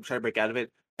more of him trying to break out of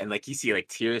it, and like you see like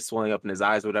tears swelling up in his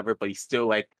eyes, or whatever. But he's still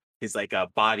like his like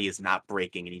body is not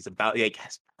breaking, and he's about like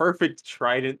has perfect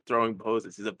trident throwing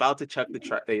poses. He's about to chuck the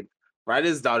trident right at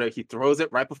his daughter. He throws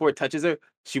it right before it touches her.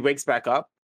 She wakes back up,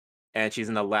 and she's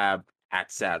in the lab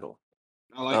at Saddle.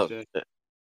 I like that.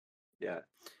 Yeah.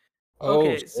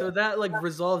 Okay, so that like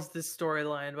resolves this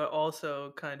storyline, but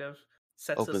also kind of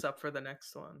sets us up for the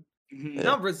next one. Yeah.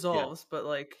 Not resolves, but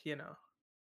like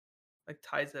like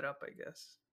ties it up, I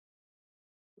guess.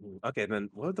 Okay, then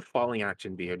what would the falling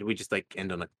action be, or do we just like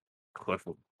end on a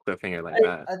cliffhanger like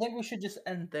that? I think we should just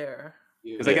end there.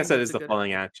 Because I guess that is the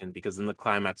falling action, because then the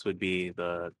climax would be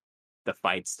the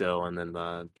fight still, and then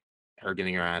her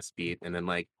getting her ass beat, and then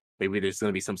like maybe there's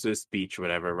gonna be some sort of speech or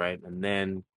whatever, right? And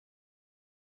then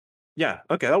yeah,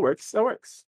 okay, that works. That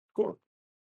works. Cool.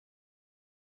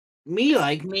 Me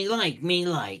like. I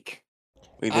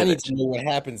need to know what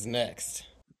happens next.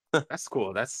 That's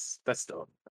cool. That's dope.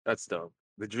 That's dope.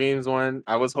 The Dreams one,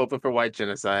 I was hoping for White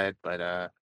Genocide, but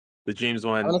the Dreams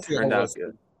one Honestly, turned out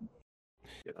good.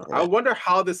 You know, I wonder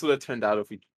how this would have turned out if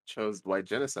we chose White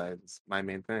Genocide. Is my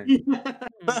main thing.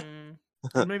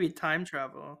 Maybe time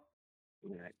travel.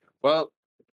 Yeah. Well,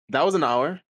 that was an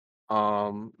hour.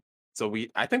 So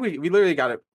I think we literally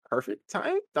got it perfect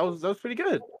time. That was pretty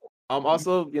good.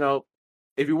 Also, you know,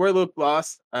 if you were a little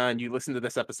lost and you listened to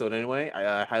this episode anyway,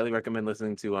 I highly recommend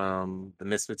listening to the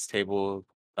Misfits Table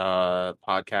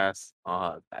podcast.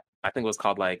 I think it was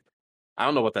called like, I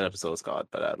don't know what that episode was called,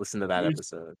 but listen to that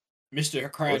episode.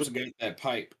 Mr. Krabs got that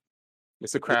pipe.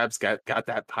 Mr. Krabs got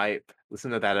that pipe.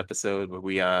 Listen to that episode where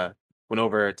we went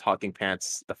over Talking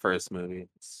Pants, the first movie.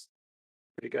 It's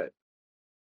pretty good.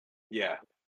 Yeah.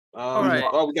 All right.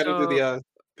 Oh, we got to do the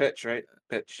pitch, right?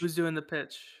 Pitch. Who's doing the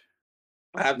pitch?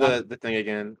 I have the thing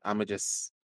again. I really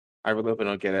hope I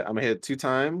don't get it. I'm gonna hit it 2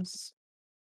 times.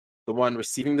 The one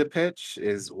receiving the pitch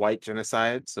is White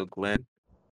Genocide, so Glenn.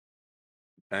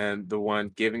 And the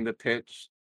one giving the pitch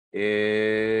is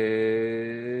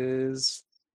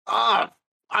I'm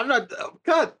not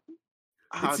cut.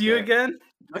 It's you again?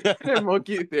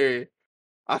 Monkey Theory.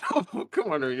 I don't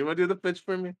come on, you wanna do the pitch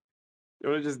for me? You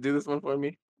wanna just do this one for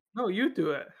me? No, you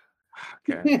do it.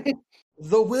 Okay.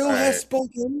 The will has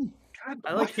spoken. God,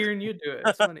 I like hearing you do it.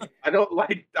 It's funny.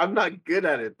 I'm not good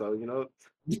at it though, you know.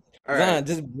 All right,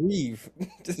 just breathe.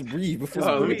 Just breathe before.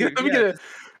 Let me get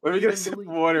a sip of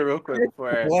water real quick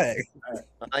before I. Right.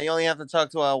 You only have to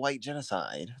talk to a White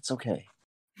Genocide. It's okay.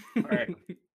 All right.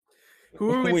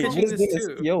 Who are we pitching this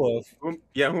to? Who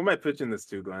am I pitching this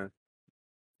to, Glenn?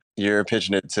 You're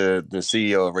pitching it to the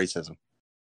CEO of racism.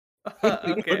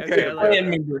 Okay. A clan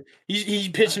member. He's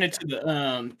pitching it to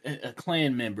the a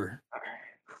clan member. All right.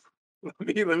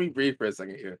 Let me breathe for a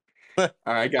second here. All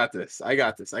right, I got this.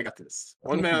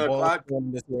 1 minute on the clock.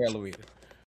 Elevator.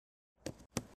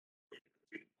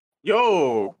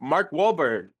 Yo, Mark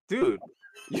Wahlberg, dude,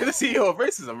 you're the CEO of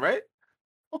racism, right?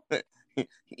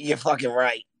 You're fucking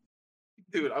right,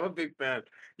 dude. I'm a big fan.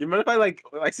 You mind if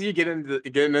I see you getting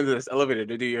into this elevator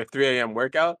to do your 3 a.m.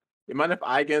 workout? You mind if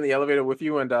I get in the elevator with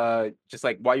you and just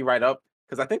like while you ride up?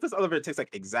 Because I think this elevator takes like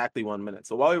exactly 1 minute.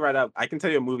 So while we ride up, I can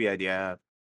tell you a movie idea I have.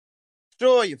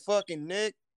 Sure, you fucking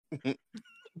Nick.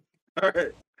 All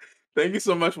right. Thank you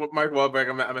so much, Mark Wahlberg.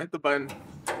 I'm gonna hit the button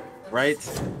right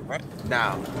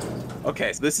now.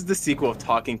 Okay, so this is the sequel of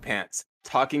Talking Pants.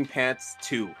 Talking Pants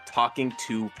 2. Talking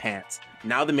to Pants.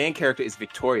 Now the main character is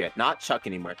Victoria, not Chuck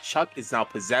anymore. Chuck is now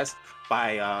possessed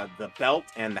by the belt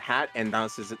and the hat, and now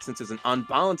since there's an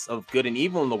unbalance of good and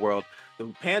evil in the world, the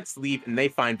Pants leave and they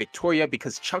find Victoria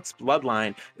because Chuck's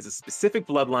bloodline is a specific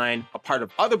bloodline, a part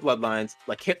of other bloodlines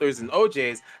like Hitler's and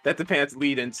OJ's that the Pants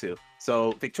lead into.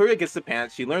 So Victoria gets the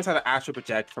Pants. She learns how to astral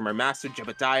project from her master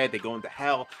Jebediah. They go into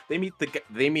hell. They meet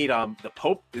the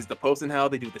Pope. Is the Pope's in hell?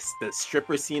 They do the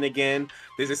stripper scene again.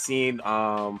 There's a scene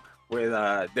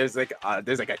where there's like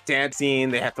a dance scene.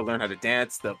 They have to learn how to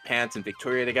dance. The Pants and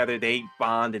Victoria together, they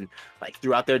bond, and like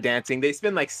throughout their dancing, they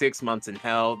spend like 6 months in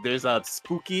hell. There's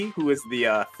Spooky, who is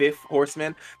the 5th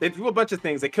horseman. They do a bunch of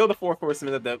things. They kill the 4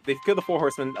 horsemen of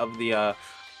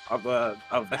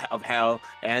hell,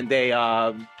 and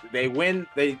they win.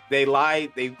 They lie.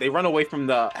 They run away from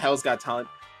the Hell's Got Talent.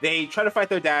 They try to fight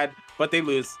their dad, but they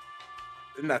lose.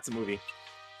 And that's a movie.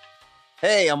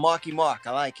 Hey, I'm Marky Mark.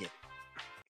 I like it.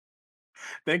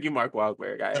 Thank you, Mark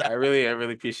Wahlberg. I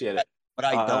really appreciate it. But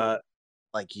I don't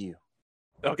like you.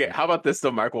 Okay, how about this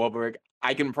though, Mark Wahlberg?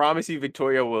 I can promise you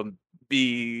Victoria will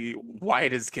be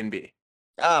white as can be.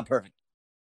 Perfect.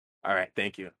 All right,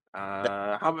 thank you.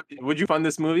 Would you fund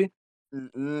this movie?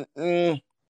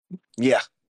 Yeah.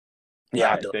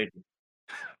 Yeah, Right, thank you.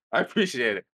 I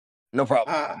appreciate it. no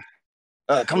problem.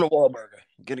 Come to Wahlburger.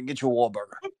 Get you a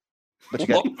Wahlburger. But you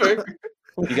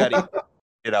got to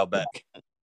get out back.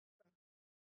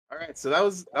 All right, so that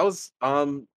was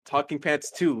Talking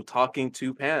Pants 2, Talking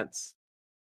to Pants.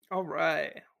 All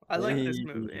right, I like this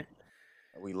movie.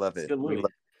 We love it. It's a good movie.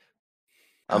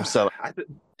 I'm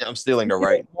stealing the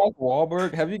right. Mark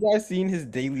Wahlberg. Have you guys seen his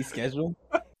daily schedule?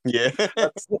 Yeah.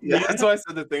 That's why I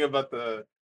said the thing about the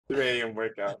 3 a.m.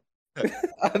 workout. Yeah,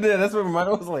 that's what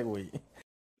reminded me. I was like, wait.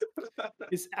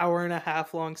 His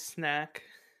hour-and-a-half long snack.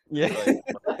 Yeah.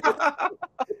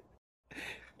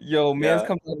 Yo, man's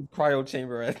comes out of the cryo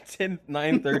chamber at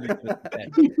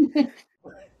 9:30.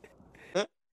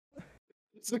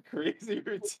 It's a crazy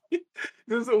routine.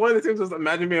 This is one of the things was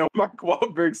imagine me on Mark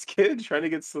Wahlberg's kid trying to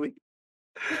get sleep.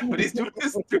 But he's doing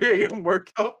his 3 a.m.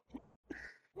 workout.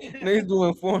 And he's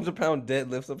doing 400-pound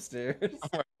deadlifts upstairs.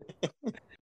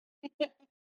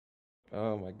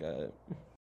 Oh my god.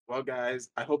 Well, guys,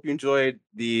 I hope you enjoyed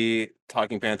the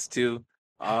Talking Pants 2.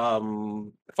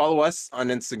 Follow us on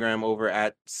Instagram over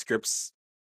at Scripts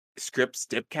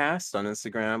Dipcast on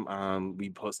Instagram. We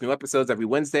post new episodes every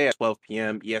Wednesday at 12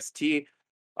 p.m. EST.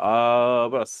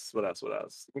 What else? You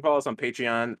can follow us on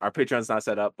Patreon. Our Patreon's not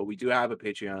set up, but we do have a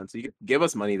Patreon, so you can give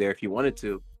us money there if you wanted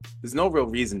to. There's no real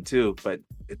reason to, but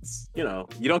it's, you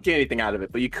don't get anything out of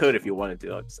it, but you could if you wanted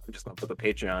to. I'm just gonna put the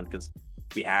Patreon because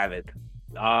we have it.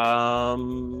 Yeah,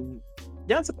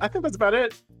 I think that's about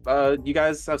it. You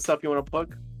guys have stuff you want to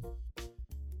plug?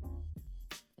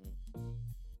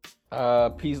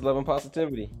 Peace, love, and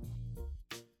positivity.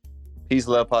 Peace,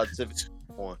 love, positivity.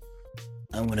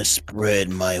 I'm gonna spread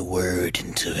my word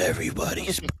into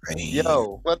everybody's brain.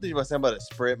 Yo, what did you about to say about to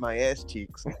spread my ass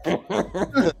cheeks?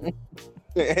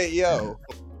 Hey, yo.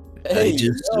 I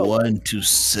just want to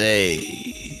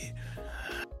say.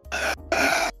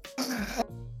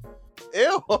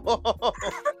 Ew.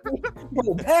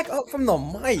 Bro, back up from the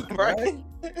mic, right?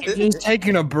 Just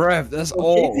taking a breath. That's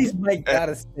all. Casey's mic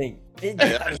gotta stink. It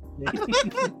gotta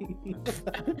stink.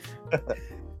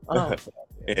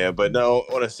 Yeah, but no,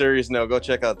 on a serious note, go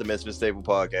check out the Misfit Stable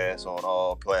podcast on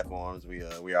all platforms. We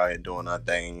are here doing our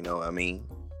thing, you know what I mean?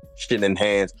 Shit in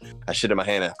hands. I shit in my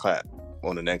hand and I clap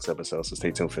on the next episode, so stay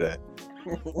tuned for that.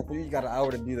 You got an hour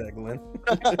to do that, Glenn.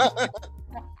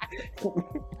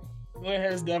 Glenn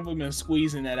has definitely been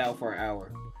squeezing that out for an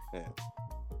hour. Yeah.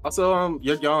 Also,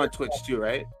 y'all on Twitch too,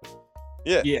 right?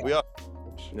 Yeah, we are.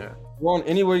 Yeah. We're on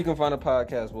anywhere you can find a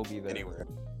podcast, we'll be there. Anywhere.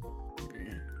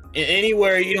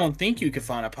 Anywhere you don't think you can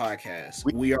find a podcast,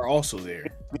 we are also there.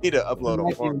 We need to upload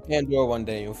on on Pandora one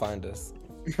day. You'll find us.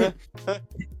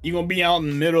 You're gonna be out in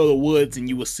the middle of the woods and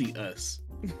you will see us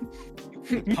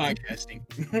podcasting.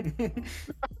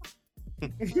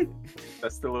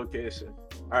 That's the location.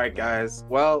 All right, guys.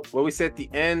 Well, what we say at the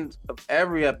end of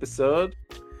every episode.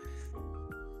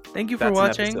 Thank you for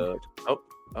watching. Oh.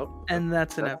 And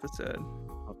that's an episode.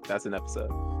 That's an episode.